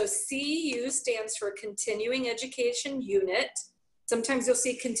others. So CEU stands for Continuing Education Unit. Sometimes you'll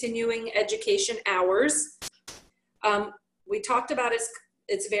see Continuing Education Hours. We talked about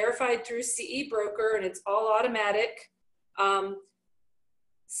it's verified through CE Broker and it's all automatic.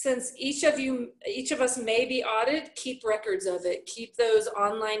 Since each of us may be audited, keep records of it. Keep those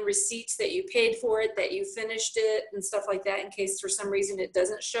online receipts that you paid for it, that you finished it and stuff like that, in case for some reason it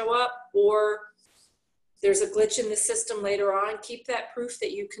doesn't show up or there's a glitch in the system later on. Keep that proof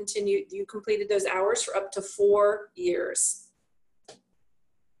that you completed those hours for up to 4 years.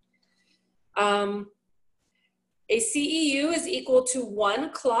 A CEU is equal to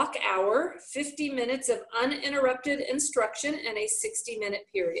 1 clock hour, 50 minutes of uninterrupted instruction, and a 60-minute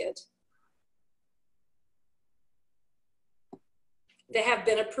period. They have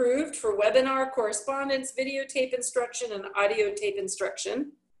been approved for webinar, correspondence, videotape instruction, and audio tape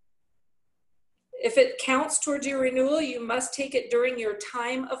instruction. If it counts towards your renewal, you must take it during your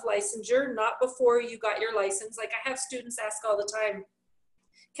time of licensure, not before you got your license. Like I have students ask all the time,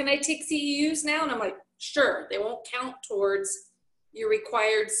 can I take CEUs now? And I'm like, sure. They won't count towards your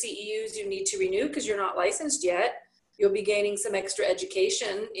required CEUs you need to renew because you're not licensed yet. You'll be gaining some extra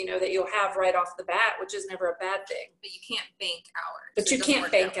education, you know, that you'll have right off the bat, which is never a bad thing. But you can't bank hours. But you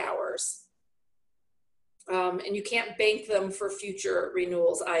can't bank hours. And you can't bank them for future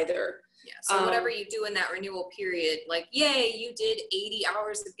renewals either. Yeah, so whatever you do in that renewal period, like, yay, you did 80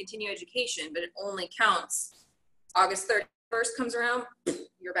 hours of continuing education, but it only counts August 31st comes around,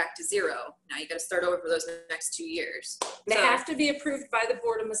 you're back to 0. Now you got to start over for those next 2 years. They have to be approved by the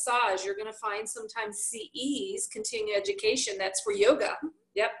Board of Massage. You're going to find sometimes CEs, continuing education, that's for yoga.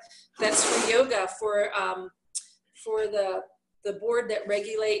 Yep, that's for yoga, for the board that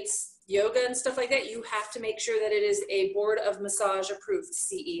regulates yoga and stuff like that. You have to make sure that it is a Board of Massage approved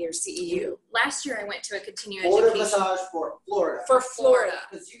CE or CEU. Last year I went to a continuing Board of education. Massage for Florida. For Florida.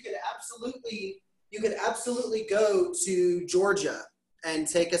 Because you could absolutely go to Georgia and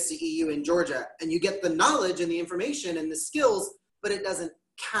take a CEU in Georgia, and you get the knowledge and the information and the skills, but it doesn't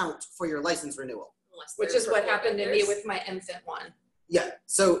count for your license renewal. Which is what happened to me with my infant one. Yeah,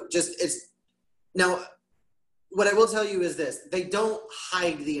 so now, what I will tell you is this, they don't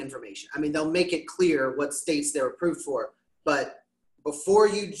hide the information. I mean, they'll make it clear what states they're approved for, but before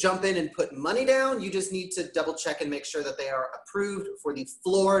you jump in and put money down, you just need to double check and make sure that they are approved for the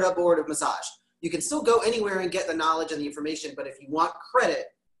Florida Board of Massage. You can still go anywhere and get the knowledge and the information, but if you want credit,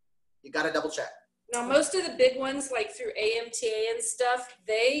 you got to double check. Now, most of the big ones, like through AMTA and stuff,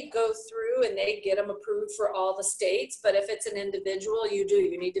 they go through and they get them approved for all the states. But if it's an individual, you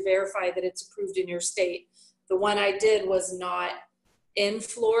need to verify that it's approved in your state. The one I did was not in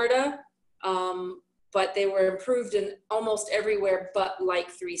Florida. but they were improved in almost everywhere but like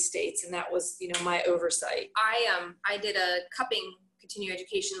 3 states, and that was, my oversight. I did a cupping continuing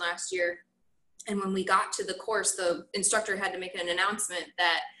education last year, and when we got to the course, the instructor had to make an announcement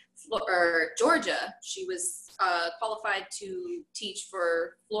that Georgia, she was qualified to teach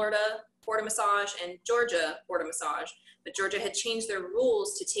for Florida Porta Massage and Georgia Porta Massage, but Georgia had changed their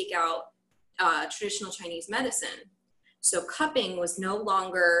rules to take out traditional Chinese medicine. So cupping was no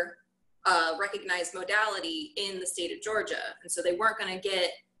longer a recognized modality in the state of Georgia. And so they weren't going to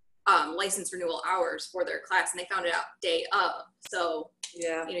get license renewal hours for their class, and they found it out day of. So,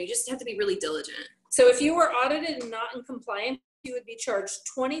 Yeah. you just have to be really diligent. So if you were audited and not in compliance, you would be charged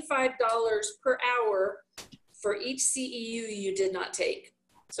 $25 per hour for each CEU you did not take.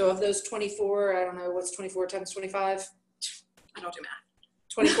 So of those 24, I don't know, what's 24 times 25? I don't do math.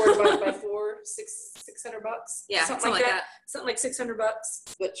 24 divided by 4, $600. Yeah, something like that. Something like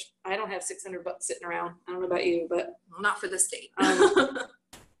 $600, which I don't have $600 sitting around. I don't know about you, but Well, not for the state.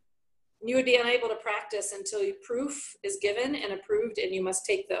 you would be unable to practice until proof is given and approved, and you must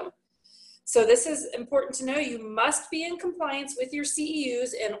take them. So this is important to know. You must be in compliance with your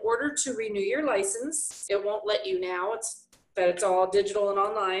CEUs in order to renew your license. It won't let you now, but it's all digital and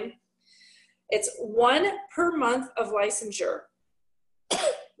online. It's 1 per month of licensure,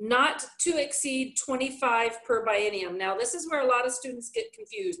 not to exceed 25 per biennium. Now, this is where a lot of students get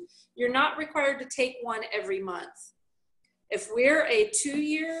confused. You're not required to take one every month. If we're a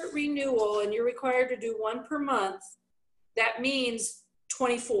 2-year renewal and you're required to do 1 per month, that means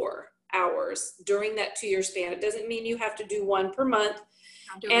 24 hours during that 2-year span. It doesn't mean you have to do 1 per month.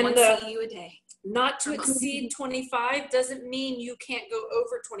 I'm doing one CEU a day. Not to exceed 25 doesn't mean you can't go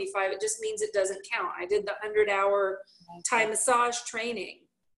over 25. It just means it doesn't count. I did the 100-hour Thai massage training.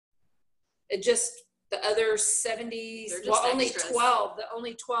 It just, the other 70, well, only extras. 12, the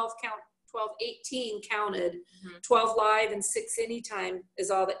only 12 count, 18 counted. 12 live and 6 anytime is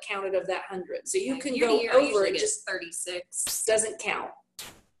all that counted of that 100. So you can go over, it just 36. doesn't count.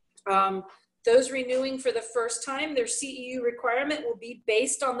 Those renewing for the first time, their CEU requirement will be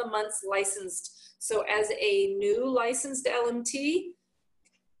based on the months licensed. So as a new licensed LMT,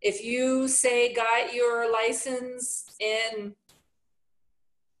 if you say got your license in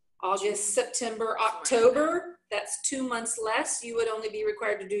August, September, October, that's 2 months less. You would only be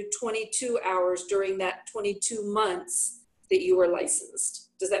required to do 22 hours during that 22 months that you were licensed.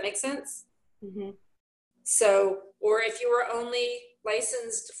 Does that make sense? Mm-hmm. So, or if you were only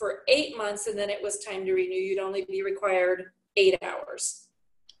licensed for 8 months and then it was time to renew, you'd only be required 8 hours.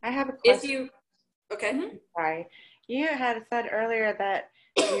 I have a question. If you, okay. Sorry. You had said earlier that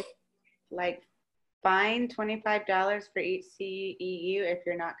you fine $25 for each CEU if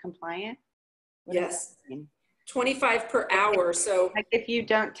you're not compliant. What does Yes. that mean? 25 per hour. So If you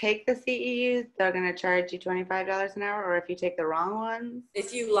don't take the CEUs, they're going to charge you $25 an hour, or if you take the wrong ones?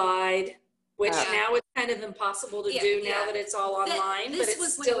 if you lied, which Oh. now it's kind of impossible to do now that it's all online, but This it's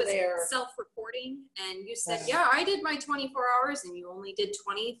was when still it was there. self-reporting, and you said, Right. yeah, I did my 24 hours, and you only did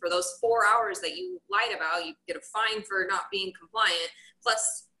 20 for those 4 hours that you lied about. You get a fine for not being compliant,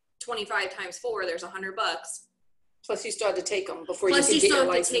 plus 25 times 4, there's $100. Plus you still had to take them before Plus you you could get still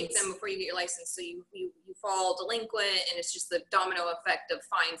your have to take license. them before you get your license, so you fall delinquent, and it's just the domino effect of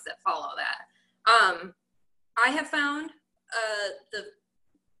fines that follow that. I have found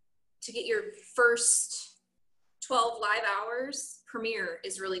to get your first 12 live hours, Premiere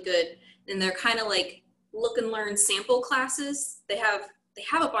is really good, and they're kind of like look and learn sample classes. They have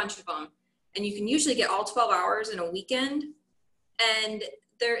a bunch of them, and you can usually get all 12 hours in a weekend, and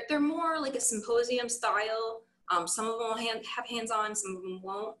they're more like a symposium style. Some of them will have hands-on, some of them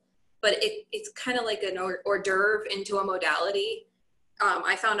won't, but it's kind of like an hors d'oeuvre into a modality.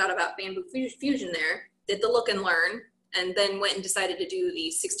 I found out about Bamboo Fusion there, did the look and learn, and then went and decided to do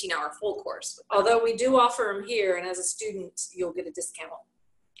the 16-hour full course. Although we do offer them here, and as a student, you'll get a discount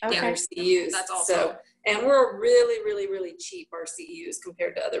on Okay. your CEUs. That's also- So, and we're really, really, really cheap, our CEUs,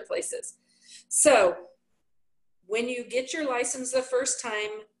 compared to other places. So when you get your license the first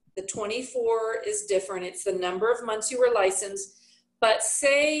time, the 24 is different. It's the number of months you were licensed. But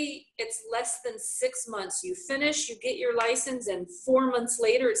say it's less than 6 months. You finish, you get your license, and 4 months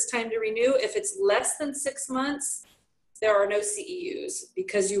later, it's time to renew. If it's less than 6 months, there are no CEUs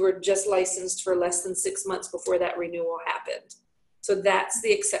because you were just licensed for less than 6 months before that renewal happened. So that's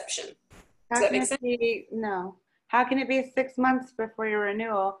the exception. Does that make sense? No. How can it be 6 months before your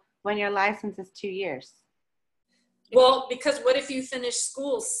renewal when your license is 2 years? Well, because what if you finish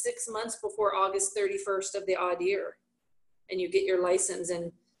school 6 months before August 31st of the odd year and you get your license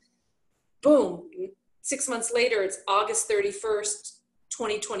and boom, 6 months later, it's August 31st,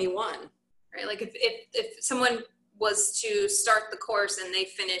 2021. right? Like if someone was to start the course and they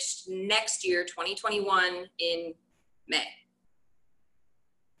finished next year, 2021 in May.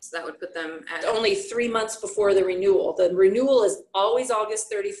 So that would put them at only 3 months before the renewal. The renewal is always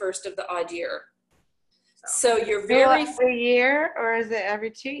August 31st of the odd year. So you're very every year, or is it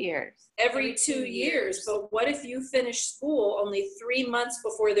every 2 years? every 2 years. But what if you finish school only 3 months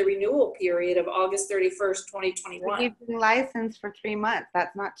before the renewal period of August 31st, 2021? You've been licensed for 3 months.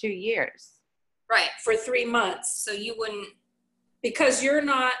 That's not 2 years. Right, for 3 months. So you wouldn't, Because you're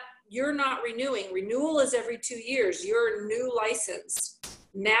not renewing. Renewal is every 2 years. You're new licensed.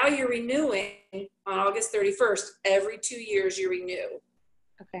 Now you're renewing on August 31st. Every 2 years you renew.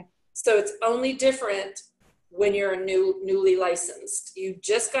 Okay. So it's only different when you're a newly licensed. You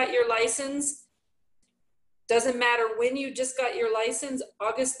just got your license. Doesn't matter when you just got your license,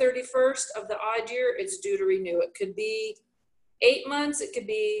 August 31st of the odd year, it's due to renew. It could be 8 months, it could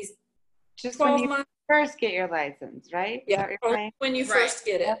be Just 12 when you months. first get your license, right? Is that Yeah, what you're only saying? when you Right. first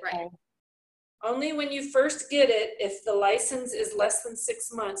get it. Okay. Only when you first get it, if the license is less than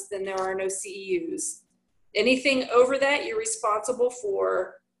 6 months, then there are no CEUs. Anything over that, you're responsible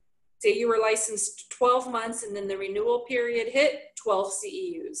for. Say you were licensed 12 months and then the renewal period hit, 12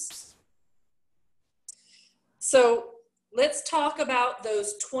 CEUs. So let's talk about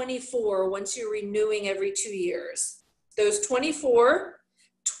those 24 once you're renewing every 2 years. Those 24,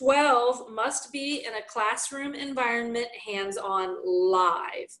 12 must be in a classroom environment, hands-on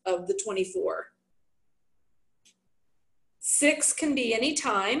live of the 24. 6 can be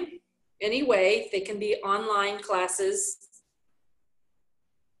anytime, any way. They can be online classes.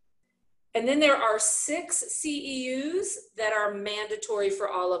 And then there are 6 CEUs that are mandatory for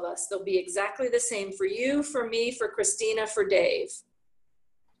all of us. They'll be exactly the same for you, for me, for Christina, for Dave.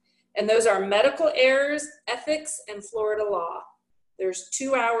 And those are medical errors, ethics, and Florida law. There's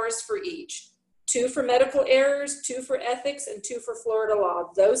 2 hours for each. 2 for medical errors, 2 for ethics, and 2 for Florida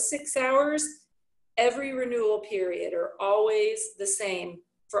law. Those 6 hours, every renewal period, are always the same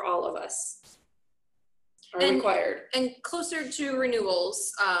for all of us. Are required. and closer to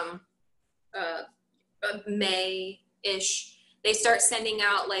renewals, May-ish, they start sending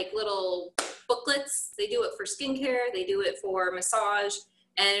out like little booklets. They do it for skincare, they do it for massage,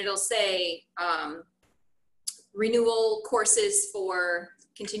 and it'll say renewal courses for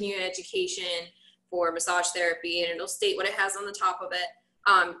continuing education, for massage therapy, and it'll state what it has on the top of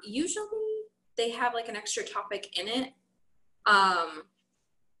it. Usually they have like an extra topic in it,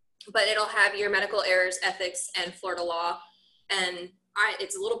 but it'll have your medical errors, ethics, and Florida law. And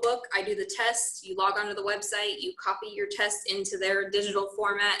it's a little book. I do the test. You log onto the website, you copy your test into their digital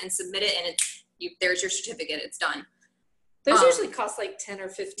format and submit it, and there's your certificate. It's done. Those usually cost like $10 or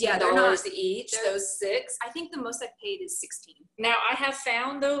 $15 each, those 6. I think the most I've paid is $16. Now I have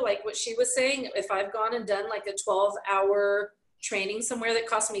found though, like what she was saying, if I've gone and done like a 12-hour training somewhere that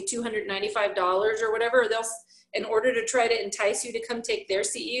cost me $295 or whatever, in order to try to entice you to come take their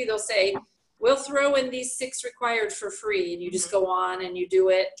CEU, they'll say, we'll throw in these 6 required for free. And you just go on and you do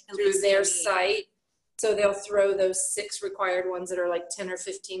it through their site. So they'll throw those 6 required ones that are like 10 or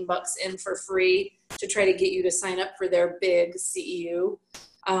 15 bucks in for free to try to get you to sign up for their big CEU.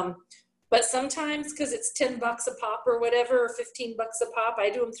 But sometimes, because it's 10 bucks a pop or whatever, or 15 bucks a pop, I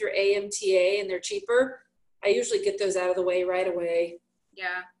do them through AMTA and they're cheaper. I usually get those out of the way right away.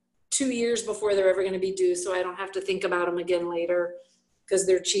 Yeah. 2 years before they're ever going to be due, so I don't have to think about them again later, because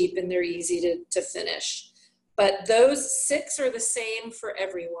they're cheap and they're easy to finish. But those 6 are the same for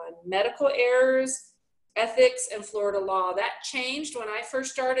everyone. Medical errors, ethics, and Florida law. That changed when I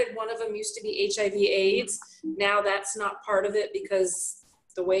first started. One of them used to be HIV/AIDS. Now that's not part of it because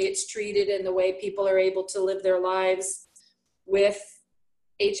the way it's treated and the way people are able to live their lives with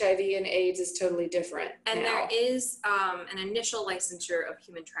HIV and AIDS is totally different. And now. there is an initial licensure of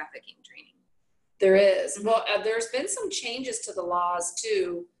human trafficking training. There is. Well, there's been some changes to the laws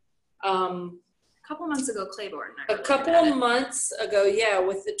too. A couple months ago, Claiborne. A couple of months ago, yeah,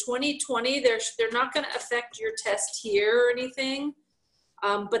 with the 2020, they're not going to affect your test here or anything,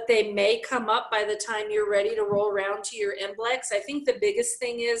 but they may come up by the time you're ready to roll around to your NBLEX. I think the biggest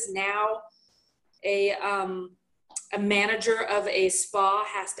thing is now a manager of a spa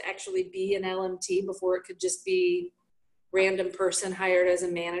has to actually be an LMT before it could just be random person hired as a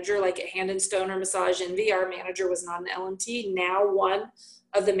manager. Like at Hand and Stone or Massage Envy, our manager was not an LMT. Now one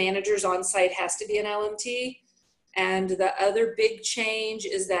of the managers on site has to be an LMT. And the other big change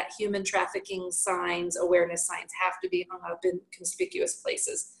is that human trafficking signs, awareness signs, have to be hung up in conspicuous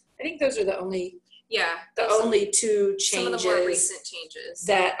places. I think those are the only only 2 changes. Some of the more recent changes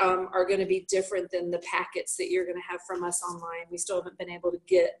that are going to be different than the packets that you're going to have from us online. We still haven't been able to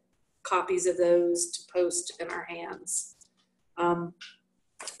get copies of those to post in our hands.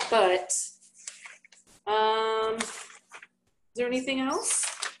 Is there anything else?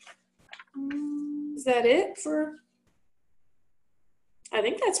 Is that it for? I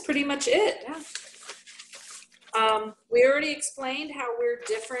think that's pretty much it. Yeah. We already explained how we're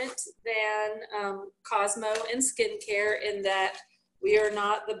different than Cosmo and skincare in that we are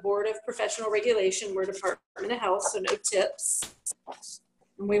not the Board of Professional Regulation. We're Department of Health, so no tips.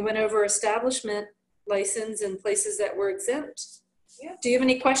 And we went over establishment license and places that were exempt. Yeah. Do you have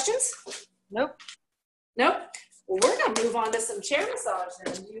any questions? Nope. Nope. Well, we're going to move on to some chair massage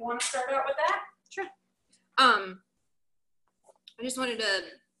then. Do you want to start out with that? Sure. I just wanted to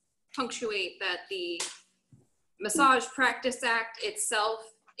punctuate that the Massage Practice Act itself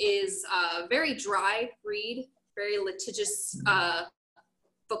is a very dry read, very litigious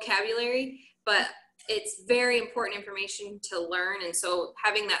vocabulary, but it's very important information to learn. And so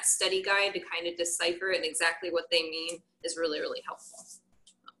having that study guide to kind of decipher it and exactly what they mean is really, really helpful.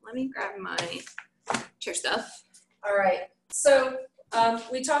 Let me grab my chair stuff. All right. So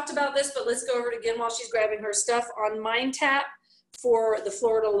we talked about this, but let's go over it again while she's grabbing her stuff. On MindTap for the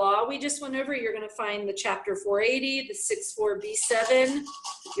Florida law we just went over, you're going to find the Chapter 480, the 64B7.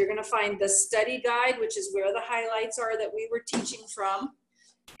 You're going to find the study guide, which is where the highlights are that we were teaching from.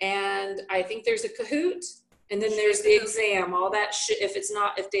 And I think there's a Kahoot, and then there's the exam. All that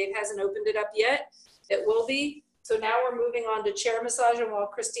if Dave hasn't opened it up yet, it will be. So now we're moving on to chair massage, and while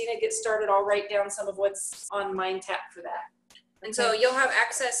Christina gets started, I'll write down some of what's on MindTap for that. And so you'll have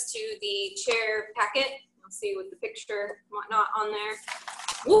access to the chair packet. You'll see with the picture and whatnot on there.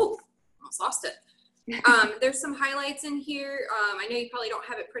 Woo, almost lost it. There's some highlights in here. I know you probably don't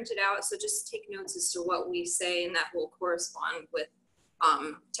have it printed out, so just take notes as to what we say, and that will correspond with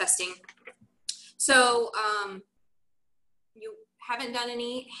testing. So you haven't done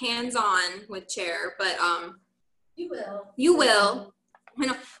any hands-on with chair, but you will. You will.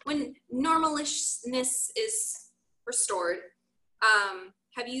 When normalishness is restored.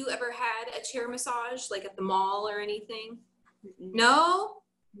 Have you ever had a chair massage, like at the mall or anything? Mm-mm. No?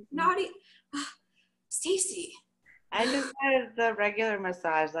 Naughty. Stacy. I just had the regular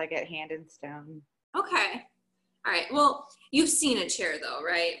massage, like at Hand and Stone. Okay. All right. Well, you've seen a chair though,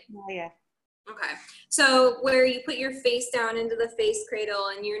 right? Oh, yeah. Okay. So where you put your face down into the face cradle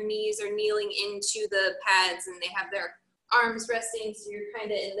and your knees are kneeling into the pads and they have their arms resting, so you're kind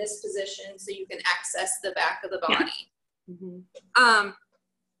of in this position so you can access the back of the body. Mm-hmm.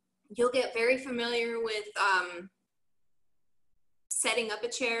 You'll get very familiar with setting up a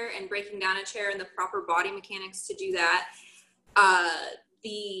chair and breaking down a chair and the proper body mechanics to do that.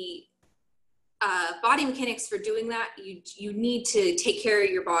 The body mechanics for doing that, you need to take care of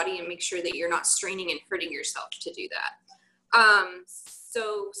your body and make sure that you're not straining and hurting yourself to do that.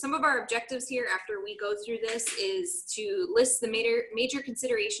 So some of our objectives here after we go through this is to list the major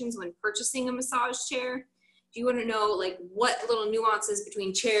considerations when purchasing a massage chair. Do you want to know like what little nuances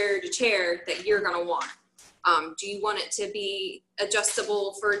between chair to chair that you're going to want? Do you want it to be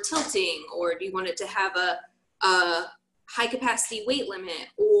adjustable for tilting, or do you want it to have a high capacity weight limit,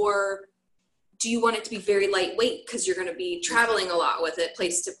 or do you want it to be very lightweight because you're going to be traveling a lot with it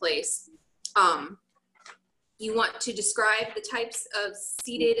place to place? You want to describe the types of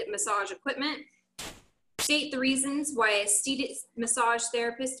seated massage equipment. State the reasons why a seated massage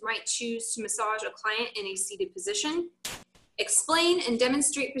therapist might choose to massage a client in a seated position. Explain and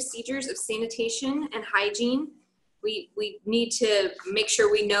demonstrate procedures of sanitation and hygiene. We need to make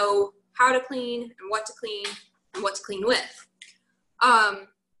sure we know how to clean and what to clean with.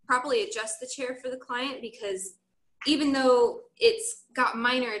 Properly adjust the chair for the client, because even though it's got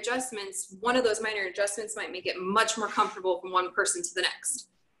minor adjustments, one of those minor adjustments might make it much more comfortable from one person to the next.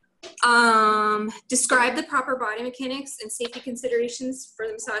 Describe the proper body mechanics and safety considerations for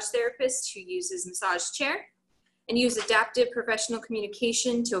the massage therapist who uses massage chair, and use adaptive professional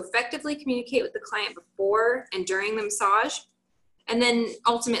communication to effectively communicate with the client before and during the massage, and then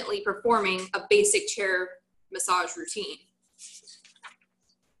ultimately performing a basic chair massage routine.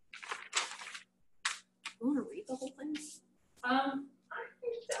 You want to read the whole thing? I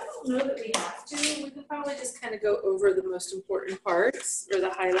don't know that we have to. We could probably just kind of go over the most important parts or the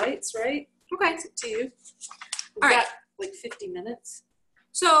highlights, right? Okay. It's up to you. We've All right. got like 50 minutes.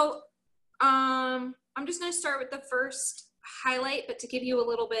 So I'm just going to start with the first highlight, but to give you a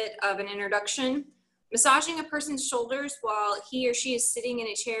little bit of an introduction. Massaging a person's shoulders while he or she is sitting in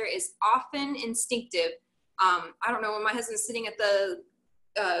a chair is often instinctive. I don't know, when my husband's sitting at the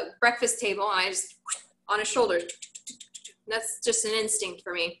breakfast table and I just on his shoulders, That's just an instinct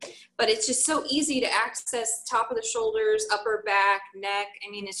for me. But it's just so easy to access top of the shoulders, upper back, neck.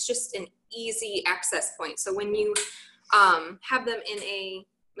 I mean, it's just an easy access point. So when you have them in a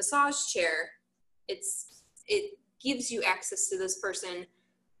massage chair, it gives you access to this person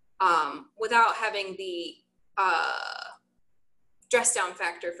without having the dress down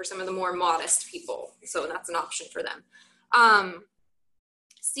factor for some of the more modest people. So that's an option for them.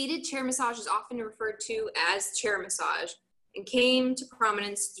 Seated chair massage is often referred to as chair massage and came to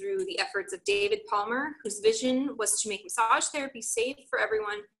prominence through the efforts of David Palmer, whose vision was to make massage therapy safe for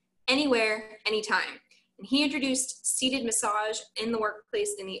everyone, anywhere, anytime. And he introduced seated massage in the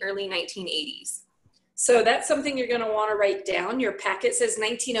workplace in the early 1980s. So that's something you're going to want to write down. Your packet says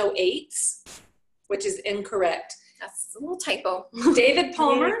 1908, which is incorrect. That's a little typo. David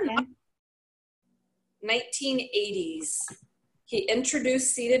Palmer, 1980s. He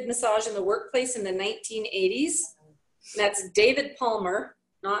introduced seated massage in the workplace in the 1980s. That's David Palmer,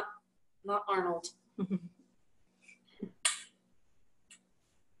 not Arnold. All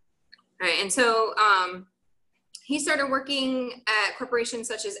right, and so he started working at corporations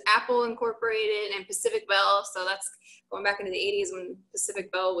such as Apple Incorporated and Pacific Bell. So that's going back into the 80s when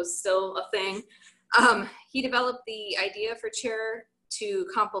Pacific Bell was still a thing. He developed the idea for chair to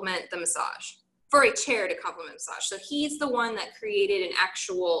complement the massage, for a chair to complement massage. So he's the one that created an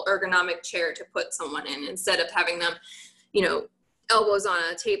actual ergonomic chair to put someone in instead of having them, you know, elbows on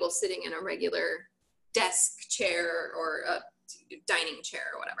a table sitting in a regular desk chair or a dining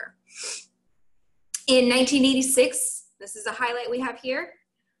chair or whatever. In 1986, this is a highlight we have here,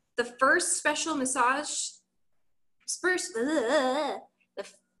 the first special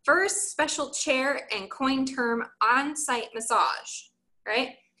chair and coined term on-site massage,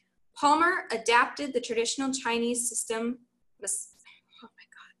 right? Palmer adapted the traditional Chinese system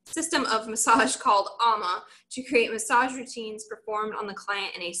of massage called AMA to create massage routines performed on the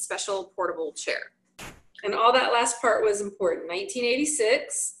client in a special portable chair. And all that last part was important.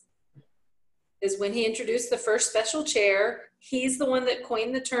 1986 is when he introduced the first special chair. He's the one that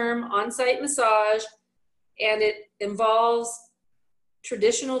coined the term on-site massage, and it involves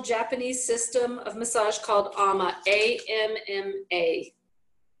traditional Japanese system of massage called AMA, A-M-M-A.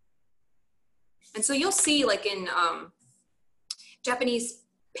 And so you'll see, like in Japanese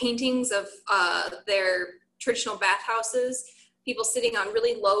paintings of their traditional bathhouses, people sitting on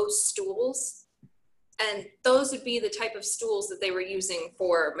really low stools, and those would be the type of stools that they were using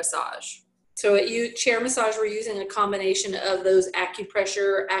for massage. So at chair massage, we're using a combination of those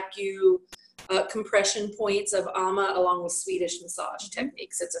acupressure, compression points of AMA along with Swedish massage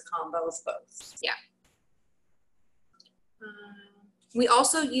techniques. It's a combo of both. Yeah. We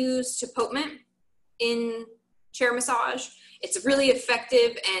also use chipotement in chair massage. It's really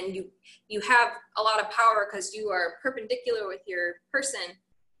effective, and you have a lot of power because you are perpendicular with your person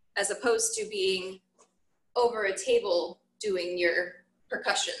as opposed to being over a table doing your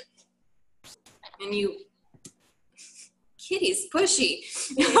percussion. And Kitty's pushy.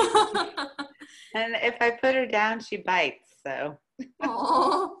 And if I put her down, she bites, so.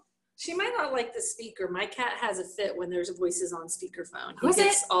 Aww. She might not like the speaker. My cat has a fit when there's voices on speakerphone. Who is He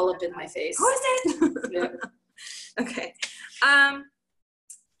gets all up in my face. Who is it? Yeah. Okay.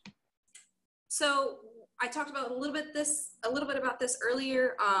 So I talked about a little bit about this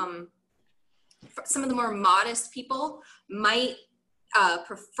earlier. Some of the more modest people might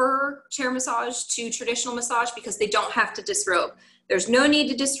prefer chair massage to traditional massage because they don't have to disrobe. There's no need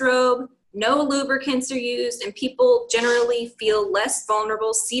to disrobe, no lubricants are used, and people generally feel less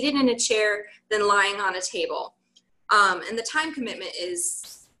vulnerable seated in a chair than lying on a table. And the time commitment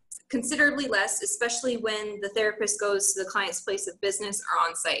is considerably less, especially when the therapist goes to the client's place of business or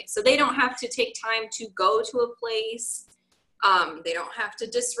on site. So they don't have to take time to go to a place. They don't have to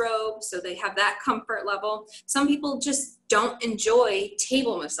disrobe, so they have that comfort level. Some people just don't enjoy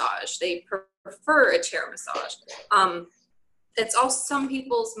table massage. They prefer a chair massage. It's also some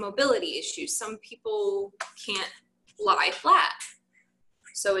people's mobility issues. Some people can't lie flat,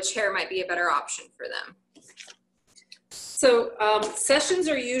 so a chair might be a better option for them. So sessions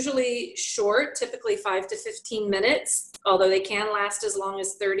are usually short, typically 5 to 15 minutes, although they can last as long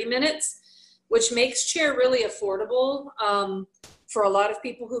as 30 minutes, which makes chair really affordable for a lot of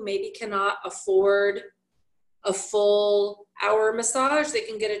people who maybe cannot afford a full hour massage. They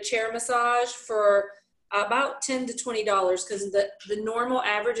can get a chair massage for about $10 to $20 because the normal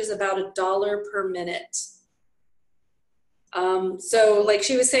average is about $1 per minute. So like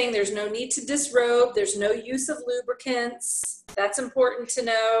she was saying, there's no need to disrobe. There's no use of lubricants. That's important to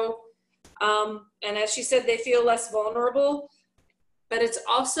know. And as she said, they feel less vulnerable, but it's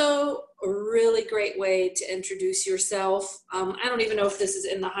also a really great way to introduce yourself. I don't even know if this is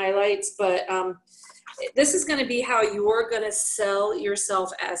in the highlights, but this is going to be how you're going to sell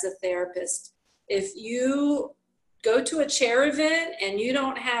yourself as a therapist. If you go to a chair event and you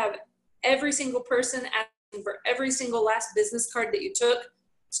don't have every single person asking for every single last business card that you took,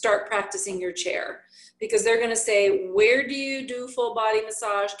 start practicing your chair, because they're going to say, where do you do full body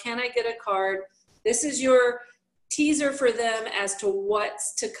massage? Can I get a card? This is your teaser for them as to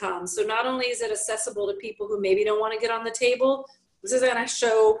what's to come. So not only is it accessible to people who maybe don't want to get on the table, this is going to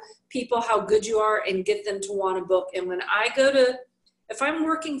show people how good you are and get them to want to book. And when I go to, if I'm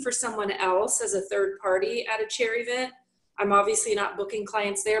working for someone else as a third party at a chair event, I'm obviously not booking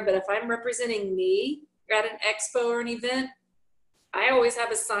clients there, but if I'm representing me at an expo or an event, I always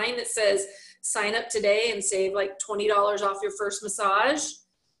have a sign that says, sign up today and save like $20 off your first massage.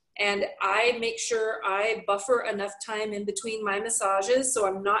 And I make sure I buffer enough time in between my massages so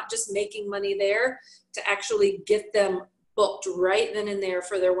I'm not just making money there, to actually get them booked right then and there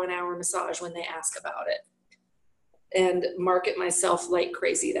for their 1 hour massage when they ask about it, and market myself like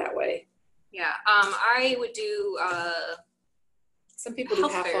crazy that way. Yeah, I would do some people do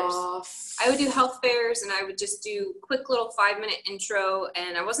half off. I would do health fairs, and I would just do quick little 5-minute intro,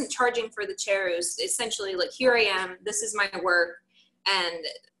 and I wasn't charging for the chair. It was essentially like, here I am, this is my work. And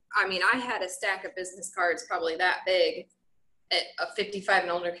I mean, I had a stack of business cards probably that big at a 55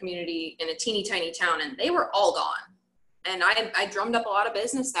 and older community in a teeny tiny town, and they were all gone. And I drummed up a lot of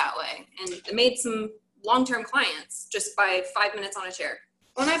business that way, and made some long-term clients just by 5 minutes on a chair.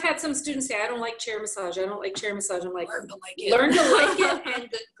 Well, and I've had some students say, I don't like chair massage. I don't like chair massage. I'm like, learn to like it. Learn to like it and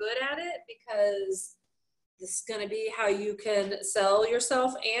get good at it, because this is going to be how you can sell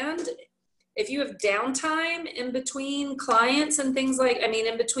yourself. And if you have downtime in between clients and things like, I mean,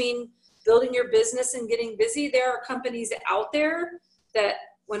 in between building your business and getting busy, there are companies out there that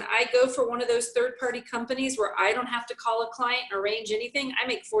when I go for one of those third-party companies where I don't have to call a client and arrange anything, I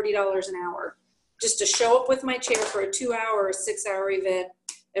make $40 an hour just to show up with my chair for a 2-hour or 6-hour event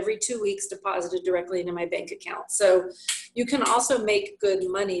every 2 weeks, deposited directly into my bank account. So you can also make good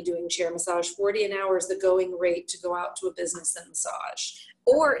money doing chair massage. 40 an hour is the going rate to go out to a business and massage.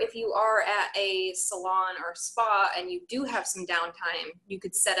 Or if you are at a salon or spa and you do have some downtime, you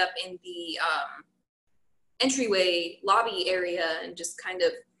could set up in the entryway lobby area and just kind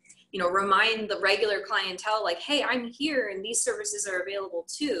of, you know, remind the regular clientele like, hey, I'm here and these services are available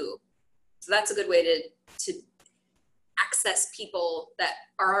too. So that's a good way to access people that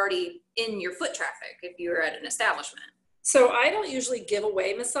are already in your foot traffic if you're at an establishment. So I don't usually give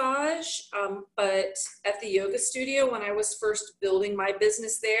away massage, but at the yoga studio, when I was first building my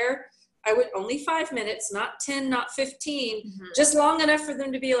business there, I would only 5 minutes, not 10, not 15, just long enough for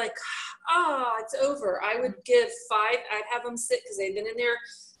them to be like, it's over. I would give 5, I'd have them sit because they've been in there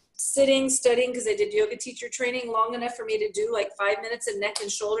sitting, studying, because they did yoga teacher training long enough for me to do like 5 minutes of neck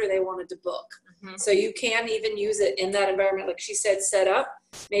and shoulder they wanted to book. So you can even use it in that environment. Like she said, set up.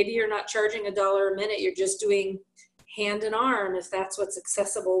 Maybe you're not charging $1 a minute. You're just doing hand and arm if that's what's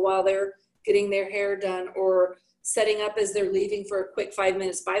accessible while they're getting their hair done, or setting up as they're leaving for a quick 5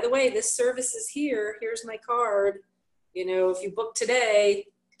 minutes. By the way, this service is here. Here's my card. You know, if you book today.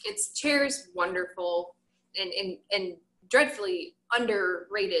 Chair's wonderful and dreadfully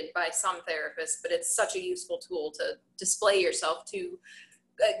underrated by some therapists, but it's such a useful tool to display yourself to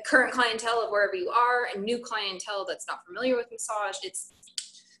current clientele of wherever you are and new clientele that's not familiar with massage.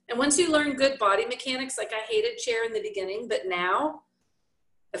 And once you learn good body mechanics, like I hated chair in the beginning, but now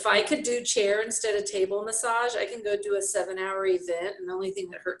if I could do chair instead of table massage, I can go do a 7-hour event, and the only thing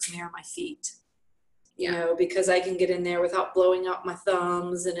that hurts me are my feet, you know, because I can get in there without blowing out my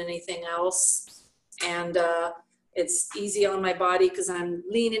thumbs and anything else. And it's easy on my body because I'm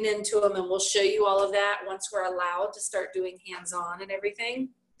leaning into them, and we'll show you all of that once we're allowed to start doing hands-on and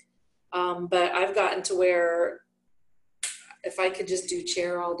everything. But I've gotten to where if I could just do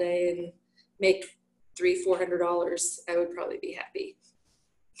chair all day and make $300-400, I would probably be happy.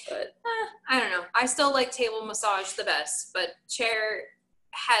 But I don't know. I still like table massage the best, but chair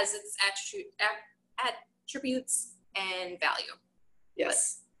has its attributes and value.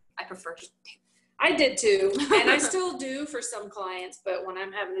 yes, But I prefer table. I did too. And I still do for some clients, but when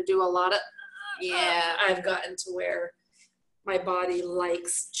I'm having to do a lot of, I've gotten to where my body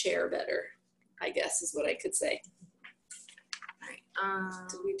likes chair better, I guess is what I could say.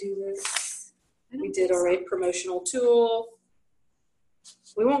 Did we do this? We did. All right. Promotional tool.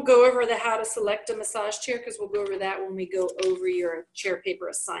 We won't go over the how to select a massage chair because we'll go over that when we go over your chair paper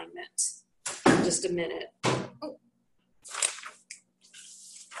assignment in just a minute. Oh.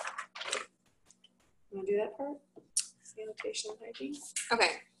 Want to do that part? Sanitation and hygiene.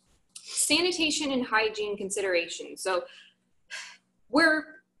 Okay. sanitation and hygiene considerations. So we're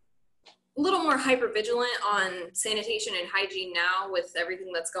a little more hypervigilant on sanitation and hygiene now with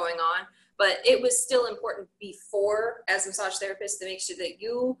everything that's going on, but it was still important before as massage therapists to make sure that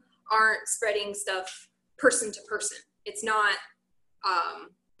you aren't spreading stuff person to person. It's not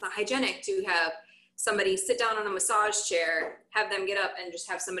hygienic to have somebody sit down on a massage chair, have them get up and just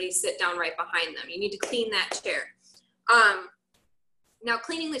have somebody sit down right behind them. You need to clean that chair. Now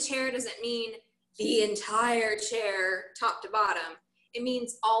cleaning the chair doesn't mean the entire chair top to bottom. It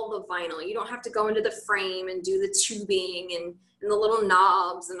means all the vinyl. You don't have to go into the frame and do the tubing and the little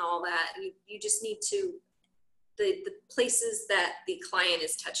knobs and all that. You just need to, the places that the client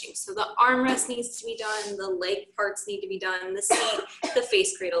is touching. So the armrest needs to be done, the leg parts need to be done, the seat, the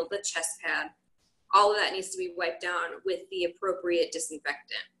face cradle, the chest pad. All of that needs to be wiped down with the appropriate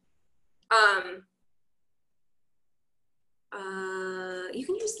disinfectant. You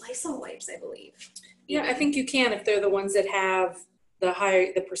can use Lysol wipes, I believe. Yeah, I think you can if they're the ones that have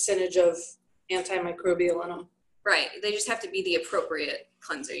the percentage of antimicrobial in them. Right, they just have to be the appropriate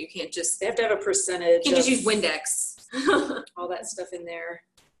cleanser. You can't just, They have to have a percentage. you can't just use Windex. all that stuff in there.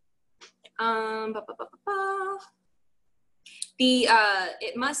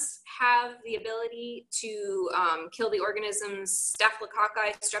 It must have the ability to kill the organisms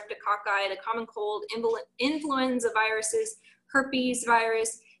Staphylococci, Streptococci, the common cold, influenza viruses, herpes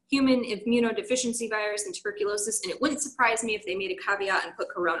virus, human immunodeficiency virus, and tuberculosis. And it wouldn't surprise me if they made a caveat and put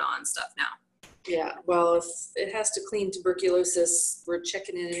corona on stuff now. Yeah, well, if it has to clean tuberculosis, we're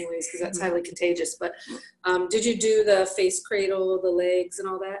checking in anyways because that's highly contagious. But did you do the face cradle, the legs, and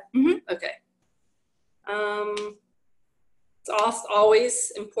all that? Okay. It's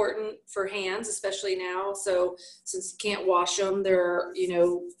always important for hands, especially now. So since you can't wash them,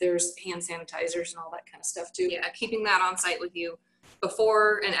 there's hand sanitizers and all that kind of stuff too. Yeah, keeping that on site with you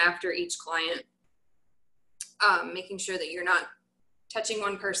before and after each client. Making sure that you're not touching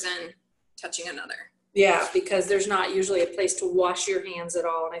one person, touching another. Yeah, because there's not usually a place to wash your hands at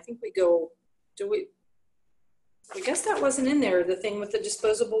all. And I think I guess that wasn't in there. The thing with the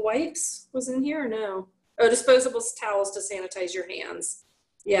disposable wipes was in here or no? Oh, disposable towels to sanitize your hands.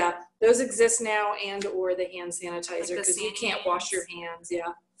 Yeah, those exist now, and or the hand sanitizer, because you can't wash your hands,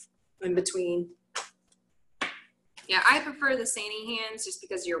 in between. Yeah, I prefer the Sani hands just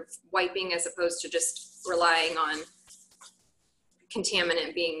because you're wiping as opposed to just relying on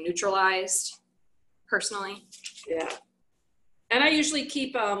contaminant being neutralized, personally. Yeah. And I usually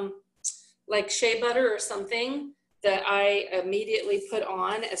keep like shea butter or something that I immediately put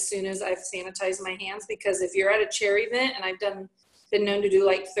on as soon as I've sanitized my hands, because if you're at a chair event, and I've been known to do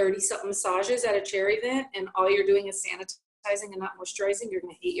like 30-something massages at a chair event, and all you're doing is sanitizing and not moisturizing, you're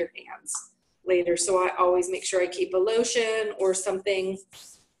gonna hate your hands later. So I always make sure I keep a lotion or something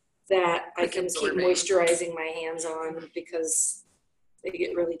that I can keep moisturizing my hands on, because they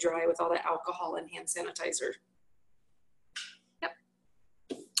get really dry with all that alcohol and hand sanitizer. Yep.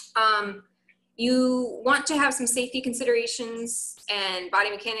 You want to have some safety considerations and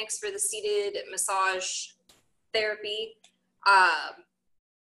body mechanics for the seated massage therapy.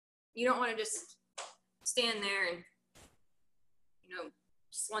 You don't want to just stand there and,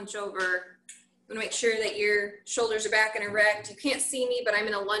 slunch over. You want to make sure that your shoulders are back and erect. You can't see me, but I'm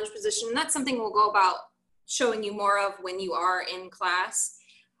in a lunge position. And that's something we'll go about showing you more of when you are in class.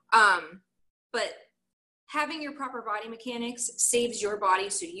 But having your proper body mechanics saves your body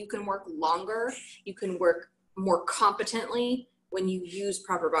so you can work longer. You can work more competently when you use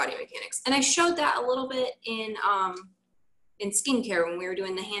proper body mechanics. And I showed that a little bit in skincare when we were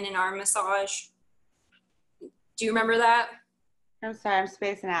doing the hand and arm massage. Do you remember that? I'm sorry, I'm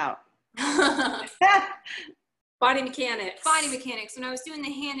spacing out. Body mechanics. Body mechanics. When I was doing the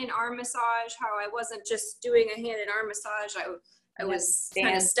hand and arm massage, how I wasn't just doing a hand and arm massage, I was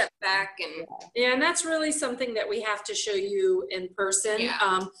kind of step back and and that's really something that we have to show you in person.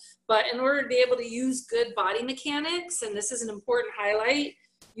 Yeah. But in order to be able to use good body mechanics, and this is an important highlight,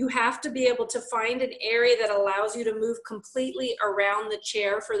 you have to be able to find an area that allows you to move completely around the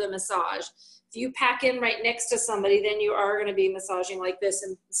chair for the massage. If you pack in right next to somebody, then you are going to be massaging like this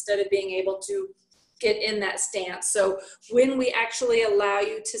instead of being able to get in that stance. So when we actually allow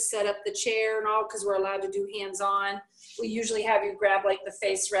you to set up the chair and all, because we're allowed to do hands-on, we usually have you grab like the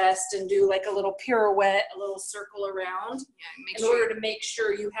face rest and do like a little pirouette, a little circle around, in order to make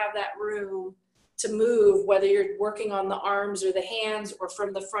sure you have that room to move, whether you're working on the arms or the hands or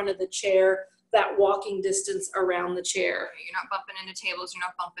from the front of the chair, that walking distance around the chair. You're not bumping into tables, you're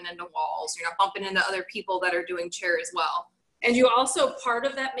not bumping into walls, you're not bumping into other people that are doing chair as well. And you also, part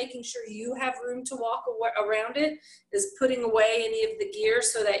of that, making sure you have room to walk around it, is putting away any of the gear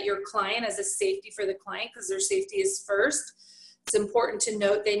so that your client, as a safety for the client, because their safety is first, it's important to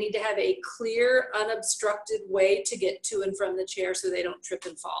note they need to have a clear, unobstructed way to get to and from the chair so they don't trip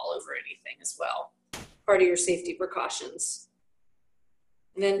and fall over anything as well. Part of your safety precautions.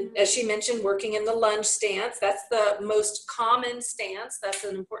 And then, as she mentioned, working in the lunge stance, that's the most common stance. That's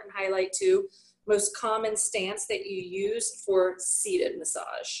an important highlight too. Most common stance that you use for seated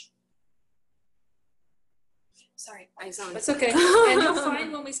massage. Sorry, I zoned. That's okay. And you'll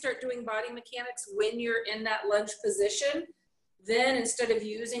find when we start doing body mechanics, when you're in that lunge position, then instead of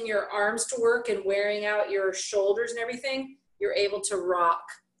using your arms to work and wearing out your shoulders and everything, you're able to rock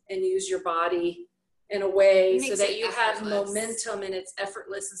and use your body in a way so that you have momentum and it's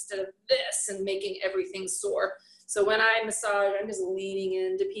effortless instead of this and making everything sore. So when I massage, I'm just leaning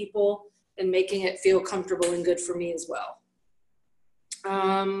into people and making it feel comfortable and good for me as well.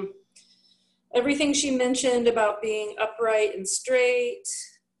 Everything she mentioned about being upright and straight.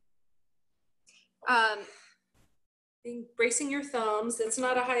 Bracing your thumbs, that's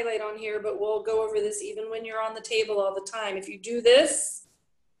not a highlight on here, but we'll go over this even when you're on the table all the time. If you do this,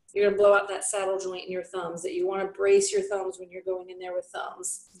 you're gonna blow out that saddle joint in your thumbs, that you wanna brace your thumbs when you're going in there with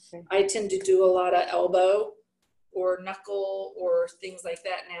thumbs. Okay. I tend to do a lot of elbow or knuckle or things like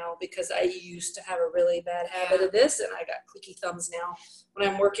that now because I used to have a really bad habit of this and I got clicky thumbs now. When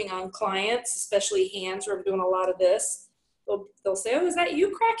I'm working on clients, especially hands where I'm doing a lot of this, they'll say, oh, is that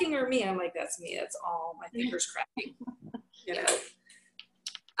you cracking or me? I'm like, that's me, that's all my fingers cracking, you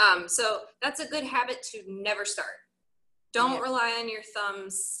know. So that's a good habit to never start. Don't rely on your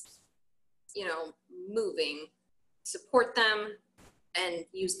thumbs, you know, moving. Support them and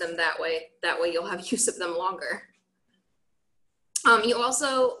use them that way. That way you'll have use of them longer. You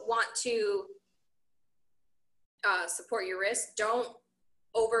also want to support your wrist. Don't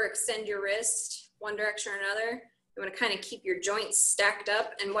overextend your wrist one direction or another. You want to kind of keep your joints stacked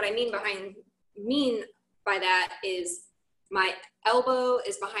up. And what I mean by that is my elbow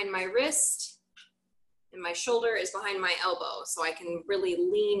is behind my wrist and my shoulder is behind my elbow. So I can really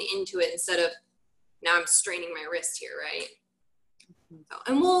lean into it instead of now I'm straining my wrist here, right? So,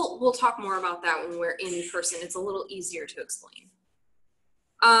 and we'll talk more about that when we're in person. It's a little easier to explain.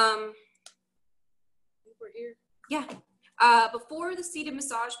 We're here. Yeah. Before the seated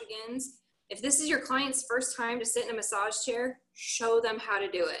massage begins, if this is your client's first time to sit in a massage chair, show them how to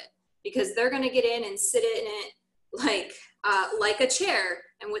do it because they're going to get in and sit in it like a chair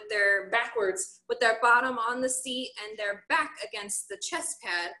and with their backwards, with their bottom on the seat and their back against the chest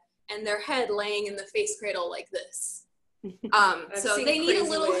pad and their head laying in the face cradle like this. So they need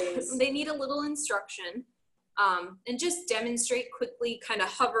a little instruction. And just demonstrate quickly, kind of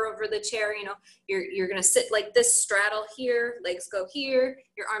hover over the chair. You know, you're going to sit like this, straddle here, legs go here,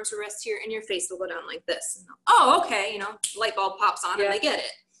 your arms will rest here, and your face will go down like this. Oh, okay, you know, light bulb pops on and they get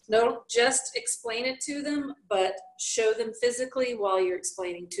it. No, just explain it to them, but show them physically while you're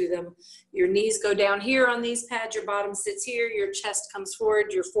explaining to them. Your knees go down here on these pads, your bottom sits here, your chest comes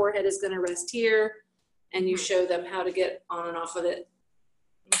forward, your forehead is going to rest here, and you show them how to get on and off of it.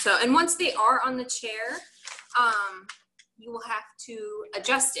 So, and once they are on the chair, you will have to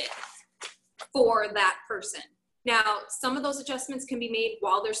adjust it for that person. Now, some of those adjustments can be made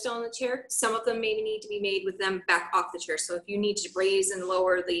while they're still in the chair. Some of them maybe need to be made with them back off the chair. So if you need to raise and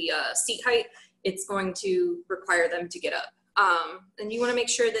lower the seat height, it's going to require them to get up. And you want to make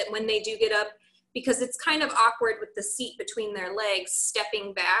sure that when they do get up, because it's kind of awkward with the seat between their legs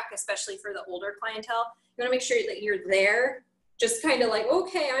stepping back, especially for the older clientele, you want to make sure that you're there, just kind of like,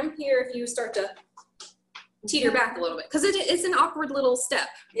 okay, I'm here if you start to teeter back a little bit, because it's an awkward little step.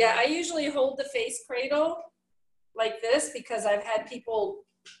 Yeah, I usually hold the face cradle like this because I've had people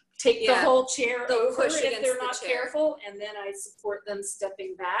take the whole chair over if they're not careful, and then I support them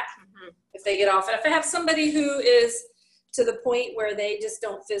stepping back if they get off. And if I have somebody who is to the point where they just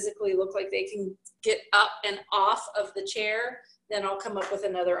don't physically look like they can get up and off of the chair, then I'll come up with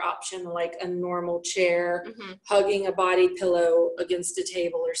another option like a normal chair, hugging a body pillow against a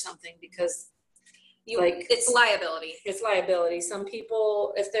table or something, because it's liability. It's liability. Some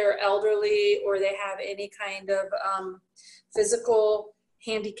people, if they're elderly or they have any kind of physical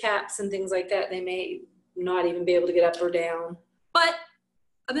handicaps and things like that, they may not even be able to get up or down. But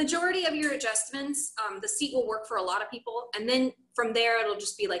a majority of your adjustments, the seat will work for a lot of people. And then from there, it'll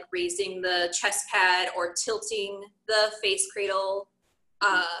just be like raising the chest pad or tilting the face cradle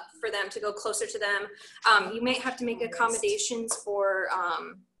for them to go closer to them. You may have to make accommodations for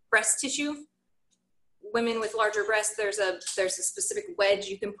breast tissue. Women with larger breasts, there's a specific wedge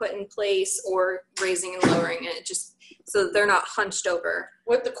you can put in place, or raising and lowering it. Just so that they're not hunched over.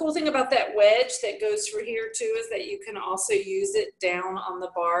 What the cool thing about that wedge that goes through here too is that you can also use it down on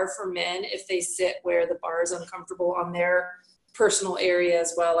the bar for men if they sit where the bar is uncomfortable on their personal area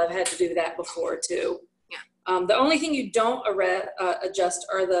as well. I've had to do that before too. Yeah. The only thing you don't adjust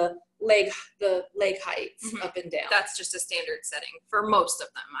are the leg height up and down. That's just a standard setting for most of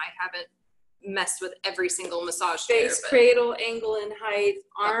them. I haven't messed with every single massage chair. Face cradle, angle and height,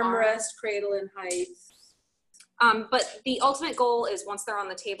 armrest, cradle and height. But the ultimate goal is once they're on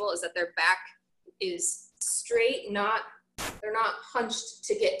the table is that their back is straight, they're not hunched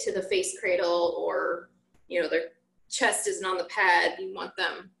to get to the face cradle, or, you know, their chest isn't on the pad. You want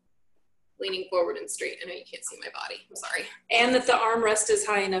them leaning forward and straight. I know you can't see my body. I'm sorry. And that the armrest is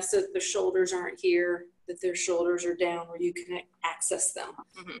high enough so that the shoulders aren't here, that their shoulders are down where you can access them.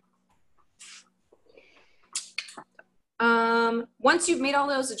 Mm-hmm. Once you've made all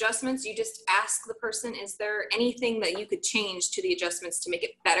those adjustments, you just ask the person, is there anything that you could change to the adjustments to make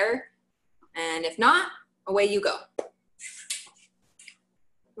it better? And if not, away you go. You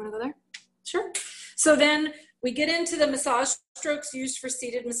wanna go there? Sure. So then we get into the massage strokes used for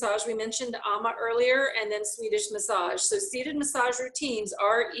seated massage. We mentioned Ama earlier, and then Swedish massage. So seated massage routines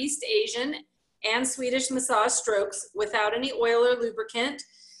are East Asian and Swedish massage strokes without any oil or lubricant.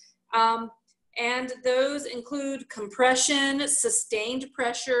 And those include compression, sustained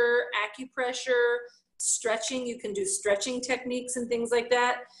pressure, acupressure, stretching. You can do stretching techniques and things like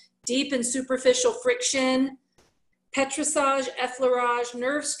that. Deep and superficial friction, petrissage, effleurage,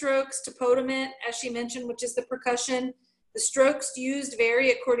 nerve strokes, tapotement, as she mentioned, which is the percussion. The strokes used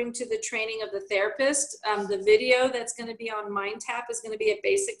vary according to the training of the therapist. The video that's going to be on MindTap is going to be a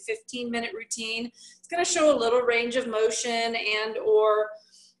basic 15-minute routine. It's going to show a little range of motion and or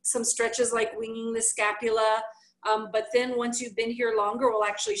some stretches like winging the scapula. But then once you've been here longer, we'll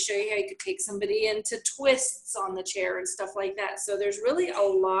actually show you how you could take somebody into twists on the chair and stuff like that. So there's really a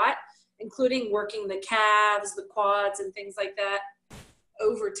lot, including working the calves, the quads, and things like that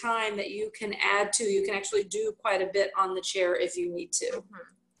over time that you can add to. You can actually do quite a bit on the chair if you need to.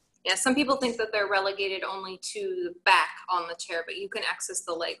 Mm-hmm. Yeah, some people think that they're relegated only to the back on the chair, but you can access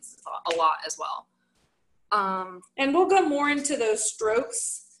the legs a lot as well. And we'll go more into those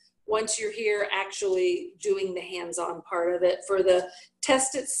strokes once you're here actually doing the hands-on part of it. For the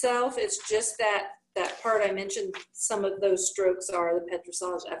test itself, it's just that part I mentioned. Some of those strokes are the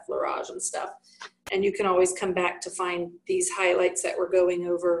petrissage, effleurage, and stuff. And you can always come back to find these highlights that we're going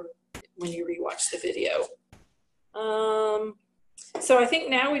over when you rewatch the video. So I think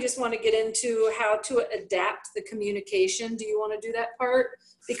now we just want to get into how to adapt the communication. Do you want to do that part?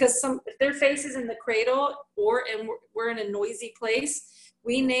 Because if their face is in the cradle and we're in a noisy place,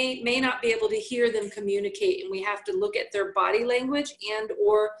 we may not be able to hear them communicate, and we have to look at their body language and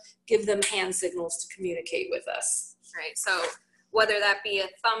or give them hand signals to communicate with us. Right, so whether that be a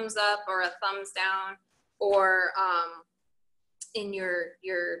thumbs up or a thumbs down, or in your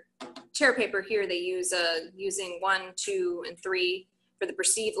chair paper here, they use using 1, 2, and 3 for the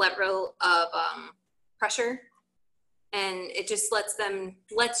perceived level of pressure. And it just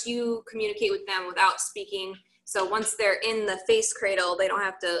lets you communicate with them without speaking. So once they're in the face cradle, they don't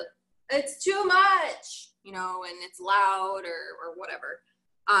have to, it's too much, you know, and it's loud or whatever.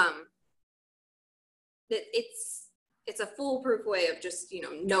 It's a foolproof way of just, you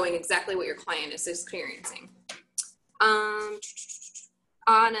know, knowing exactly what your client is experiencing. On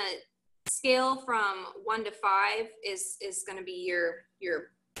a scale from 1 to 5 is going to be your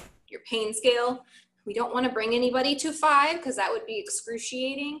pain scale. We don't want to bring anybody to 5 because that would be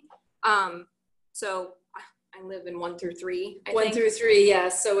excruciating. So I live in 1 through 3. I 1 think. through 3, yeah.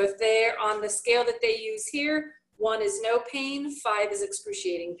 So if they're on the scale that they use here, 1 is no pain, 5 is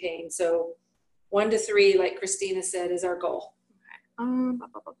excruciating pain. So 1 to 3, like Christina said, is our goal. Okay.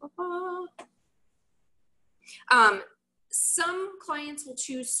 Some clients will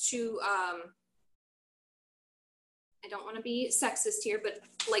choose to, I don't want to be sexist here, but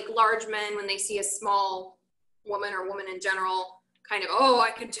like large men, when they see a small woman or woman in general, kind of, oh,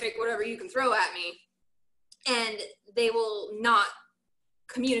 I can take whatever you can throw at me. And they will not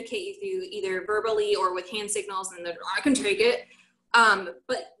communicate with you either verbally or with hand signals, and I can take it.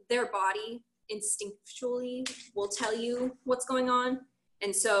 But their body instinctually will tell you what's going on.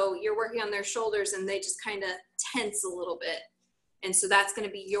 And so you're working on their shoulders and they just kind of tense a little bit. And so that's going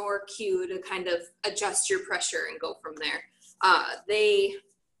to be your cue to kind of adjust your pressure and go from there.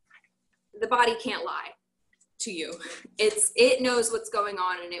 The body can't lie to you. It knows what's going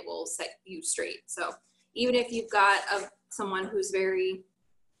on and it will set you straight. So even if you've got someone who's very,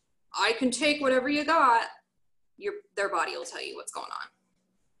 I can take whatever you got, their body will tell you what's going on.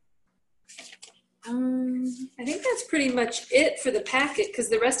 I think that's pretty much it for the packet, because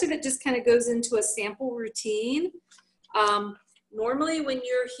the rest of it just kind of goes into a sample routine. Normally when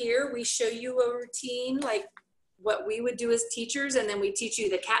you're here, we show you a routine like what we would do as teachers, and then we teach you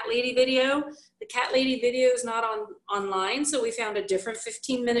the Cat Lady video. The Cat Lady video is not online, so we found a different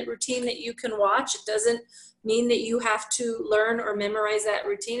 15-minute routine that you can watch. It doesn't mean that you have to learn or memorize that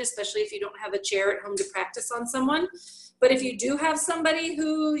routine, especially if you don't have a chair at home to practice on someone. But if you do have somebody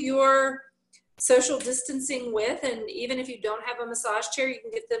who you're social distancing with, and even if you don't have a massage chair, you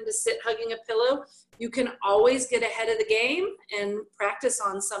can get them to sit hugging a pillow, you can always get ahead of the game and practice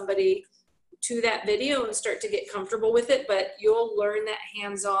on somebody to that video and start to get comfortable with it. But you'll learn that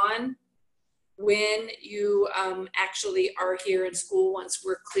hands-on when you actually are here in school once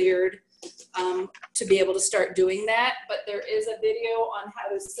we're cleared to be able to start doing that. But there is a video on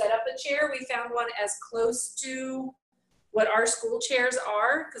how to set up a chair. We found one as close to what our school chairs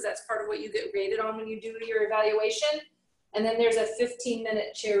are, because that's part of what you get graded on when you do your evaluation. And then there's a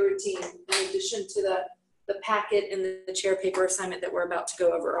 15-minute chair routine in addition to the packet and the chair paper assignment that we're about to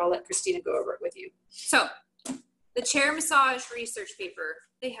go over. I'll let Christina go over it with you. So the chair massage research paper,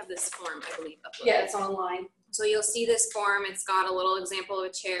 they have this form, I believe, uploaded. Yeah, it's online. So you'll see this form. It's got a little example of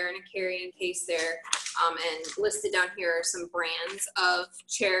a chair and a carrying case there. And listed down here are some brands of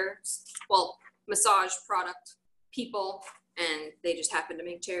chairs, well, massage product people, and they just happen to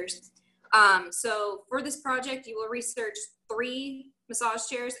make chairs. So for this project, you will research 3 massage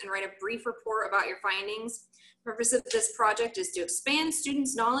chairs and write a brief report about your findings. The purpose of this project is to expand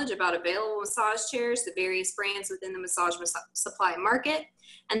students' knowledge about available massage chairs, the various brands within the massage supply market,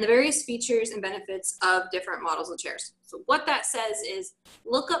 and the various features and benefits of different models of chairs. So what that says is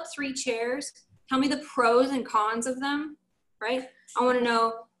look up 3 chairs, tell me the pros and cons of them, right? I want to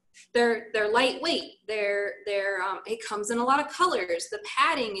know they're lightweight. It comes in a lot of colors. The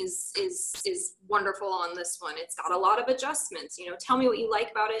padding is wonderful on this one. It's got a lot of adjustments. You know, tell me what you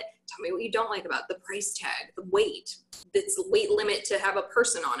like about it. Tell me what you don't like about it. The price tag, the weight. It's the weight limit to have a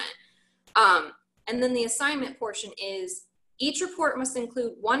person on it. And then the assignment portion is each report must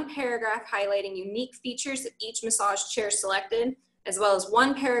include 1 paragraph highlighting unique features of each massage chair selected, as well as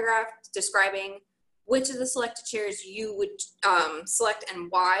 1 paragraph describing which of the selected chairs you would select and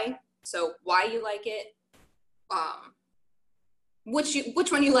why. So why you like it,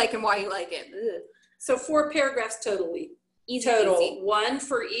 which one you like and why you like it. Ugh. So 4 paragraphs totally. Easy, Total. easy. 1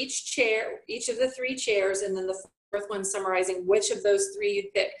 for each chair, each of the 3 chairs, and then the 4th one summarizing which of those 3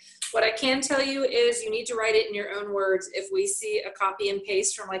 you'd pick. What I can tell you is you need to write it in your own words. If we see a copy and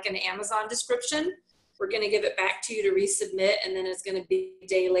paste from like an Amazon description, we're going to give it back to you to resubmit, and then it's going to be a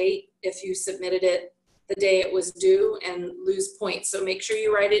day late if you submitted it the day it was due and lose points. So make sure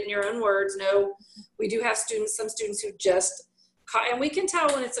you write it in your own words. No, we do have some students who just, and we can tell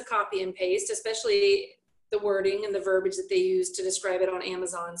when it's a copy and paste, especially the wording and the verbiage that they use to describe it on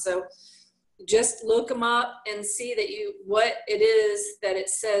Amazon. So just look them up and see that what it is that it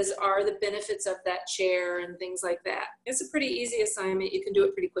says are the benefits of that chair and things like that. It's a pretty easy assignment. You can do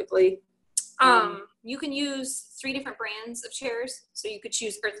it pretty quickly. You can use 3 different brands of chairs. So you could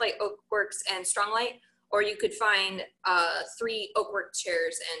choose Earthlight, Oakworks, and Stronglight, or you could find 3 Oakwork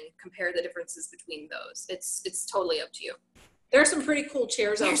chairs and compare the differences between those. It's totally up to you. There are some pretty cool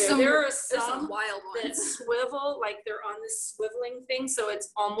chairs out there. There are some wild that ones. swivel, like they're on this swiveling thing, so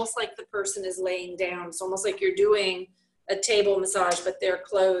it's almost like the person is laying down. It's almost like you're doing a table massage, but they're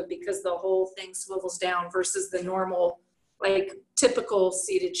clothed because the whole thing swivels down versus the normal, like typical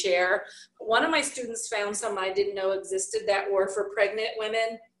seated chair. One of my students found some I didn't know existed that were for pregnant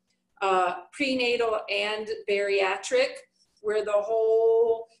women, prenatal and bariatric, where the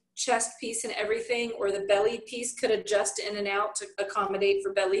whole chest piece and everything, or the belly piece could adjust in and out to accommodate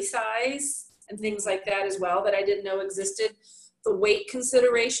for belly size and things like that as well, that I didn't know existed. The weight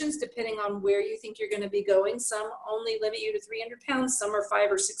considerations, depending on where you think you're going to be going, some only limit you to 300 pounds, some are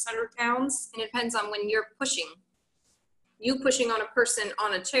 500 or 600 pounds. And it depends on when you're pushing. You pushing on a person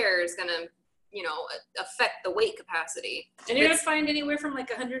on a chair is going to, you know, affect the weight capacity. And you're going to find anywhere from like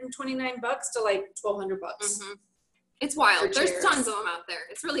 $129 to like $1,200. Mm-hmm. It's wild. There's chairs. tons of them out there.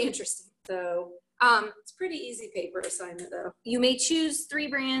 It's really interesting. So it's pretty easy paper assignment though. You may choose 3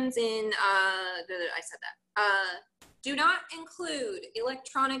 brands in, I said that. Do not include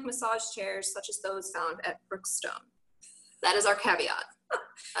electronic massage chairs such as those found at Brookstone. That is our caveat.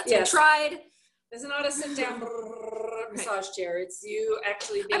 That's been tried. It's not a sit down massage chair. It's you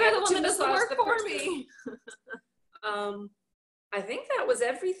actually being I got able the to one that does the massage work the for person. me. I think that was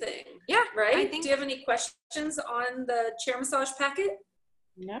everything. Yeah, right? I think. Do you have any questions on the chair massage packet?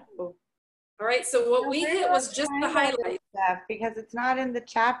 No. All right, so what we Where hit do I was just the find all this highlight. stuff? Because it's not in the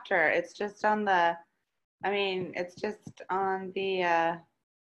chapter. It's just on the, I mean, it's just on the,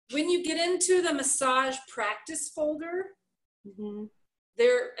 When you get into the massage practice folder, mhm.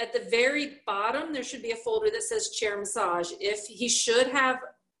 there at the very bottom, there should be a folder that says chair massage. If he should have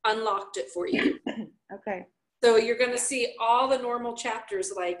unlocked it for you. Okay. So you're going to see all the normal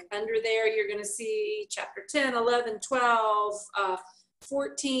chapters, like under there, you're going to see chapter 10, 11, 12,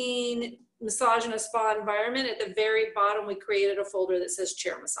 14, massage in a spa environment. At the very bottom, we created a folder that says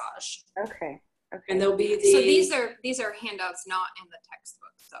chair massage. Okay. Okay. And there'll be the, So these are handouts not in the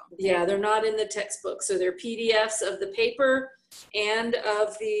textbook, so. yeah, they're not in the textbook. So they're PDFs of the paper and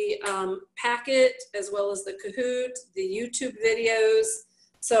of the packet, as well as the Kahoot, the YouTube videos.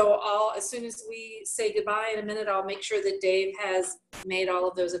 So as soon as we say goodbye in a minute, I'll make sure that Dave has made all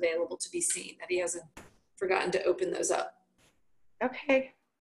of those available to be seen, that he hasn't forgotten to open those up. Okay.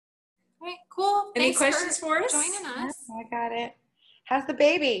 All right, cool. Any Thanks questions for us? joining us. I got it. How's the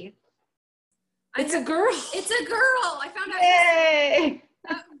baby? It's a girl. It's a girl. I found out. Yay!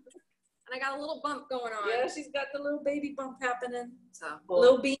 And I got a little bump going on. Yeah, she's got the little baby bump happening. So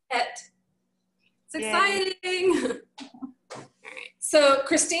Little beanette. it's exciting. So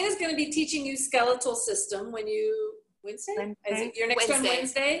Christina's going to be teaching you skeletal system Wednesday? Wednesday. Is it your next one Wednesday.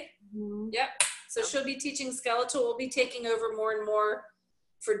 Wednesday? Mhm. Yep. So she'll be teaching skeletal. We'll be taking over more and more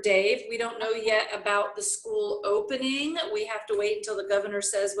for Dave. We don't know yet about the school opening. We have to wait until the governor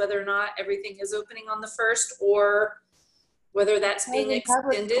says whether or not everything is opening on the 1st or whether that's being Maybe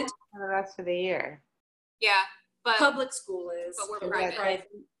public extended. school for the rest of the year. Yeah, but Public school is. But we're private.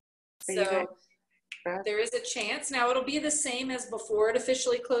 So you guys- So there is a chance. Now it'll be the same as before it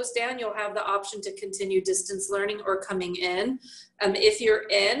officially closed down. You'll have the option to continue distance learning or coming in. If you're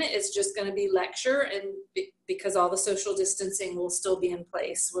in, it's just going to be lecture, and because all the social distancing will still be in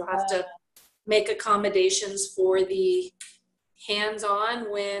place. We'll have to make accommodations for the hands-on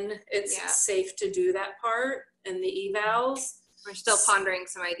when it's safe to do that part and the evals. we're still pondering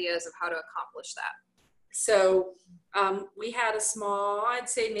some ideas of how to accomplish that. So we had a small, I'd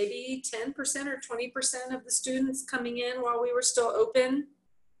say maybe 10% or 20% of the students coming in while we were still open.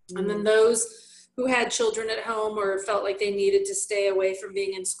 And then those who had children at home or felt like they needed to stay away from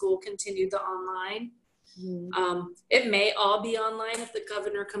being in school continued the online. It may all be online if the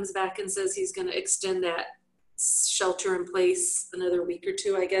governor comes back and says he's going to extend that shelter in place another week or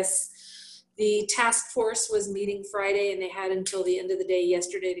two, I guess. The task force was meeting Friday, and they had until the end of the day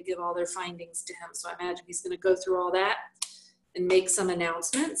yesterday to give all their findings to him. So I imagine he's going to go through all that and make some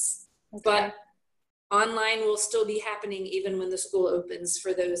announcements. Okay. But online will still be happening even when the school opens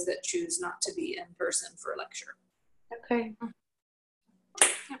for those that choose not to be in person for a lecture. Okay. All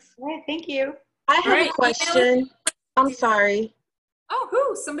right. Thank you. I have Right, a question. I'm sorry. Oh,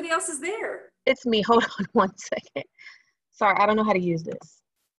 who? Somebody else is there. It's me. Hold on one second. Sorry, I don't know how to use this.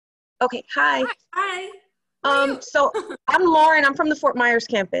 Okay, hi. Hi. So I'm Lauren. I'm from the Fort Myers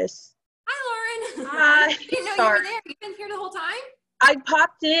campus. Hi, Lauren. Hi. I didn't know Sorry. you were there. You've been here the whole time? I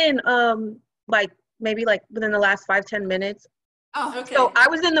popped in maybe within the last 5-10 minutes. Oh, Okay. So I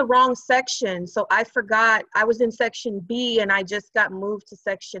was in the wrong section. So I forgot I was in section B and I just got moved to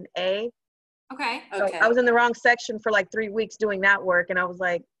section A. okay. So I was in the wrong section for like 3 weeks doing that work and I was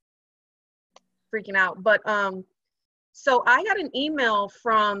like freaking out. But so I got an email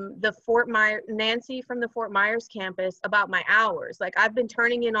from Nancy from the Fort Myers campus about my hours. Like I've been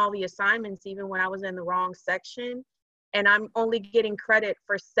turning in all the assignments even when I was in the wrong section, and I'm only getting credit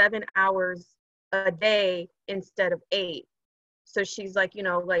for 7 hours a day instead of 8. So she's like, you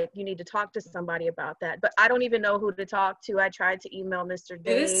need to talk to somebody about that. But I don't even know who to talk to. I tried to email Mr.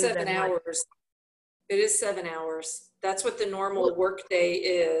 Dave. It is 7 hours. It is 7 hours. That's what the normal work day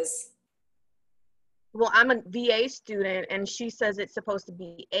is. Well, I'm a VA student and she says it's supposed to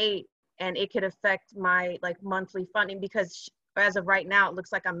be 8 and it could affect my monthly funding because as of right now, it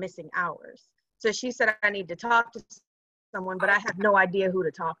looks like I'm missing hours. So she said I need to talk to someone, but I have no idea who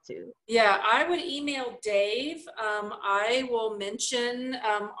to talk to. Yeah, I would email Dave. I will mention,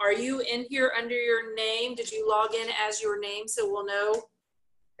 are you in here under your name? Did you log in as your name so we'll know?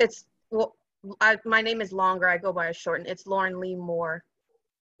 My name is longer. I go by a shorten. It's Lauren Lee Moore.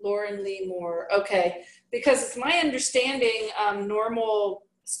 Lauren Lee Moore. Okay, because it's my understanding normal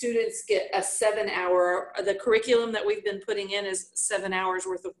students get a 7 hour, the curriculum that we've been putting in is 7 hours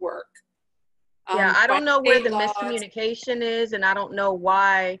worth of work. Yeah, I don't know where the laws. miscommunication is and I don't know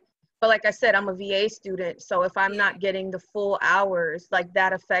why, but like I said, I'm a VA student. So if I'm not getting the full hours,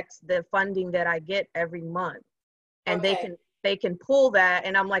 that affects the funding that I get every month. And they can pull that.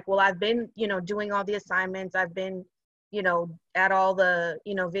 And I'm like, well, I've been, doing all the assignments. I've been you know, add all the,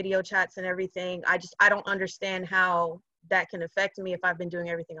 you know, video chats and everything. I don't understand how that can affect me if I've been doing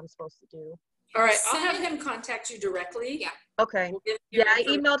everything I'm supposed to do. All right, I'll Send have him contact you directly. Yeah. Okay. We'll give you Yeah, I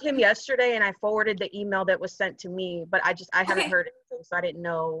information. emailed him yesterday and I forwarded the email that was sent to me, but I haven't Okay. heard anything, so I didn't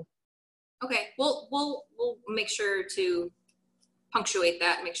know. Okay, we'll make sure to punctuate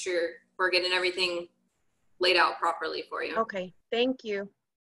that, make sure we're getting everything laid out properly for you. Okay, thank you.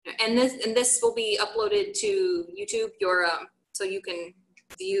 And this will be uploaded to YouTube, so you can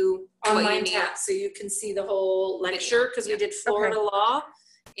view what you Online need. tab, so you can see the whole lecture, because we did Florida law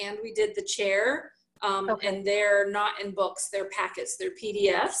and we did the chair. Okay. And they're not in books, they're packets, they're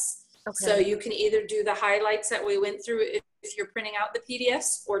PDFs. Okay. So you can either do the highlights that we went through if you're printing out the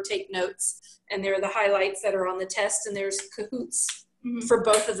PDFs, or take notes. And there are the highlights that are on the test, and there's Kahoots for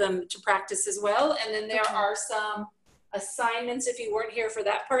both of them to practice as well. And then there are some assignments, if you weren't here for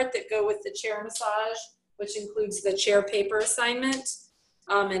that part, that go with the chair massage, which includes the chair paper assignment.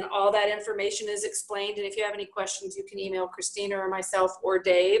 And all that information is explained. And if you have any questions, you can email Christina or myself or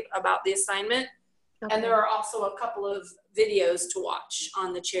Dave about the assignment. Okay. And there are also a couple of videos to watch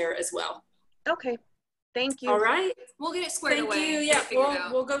on the chair as well. Okay, thank you. All right. We'll get it squared Thank away. you. Get it Yeah, figured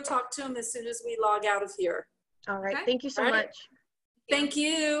out. we'll go talk to him as soon as we log out of here. All right, Okay. thank you so All right. much. Thank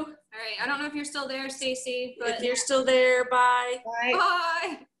you. All right, I don't know if you're still there, Stacy, but If you're still there, bye. Bye.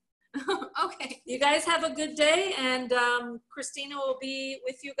 bye. Okay. You guys have a good day, and Christina will be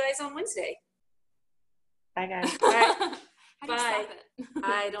with you guys on Wednesday. Bye, guys. right. How do you Bye. stop it?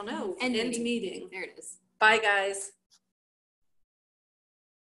 I don't know. End End meeting. meeting. There it is. Bye, guys.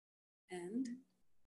 End.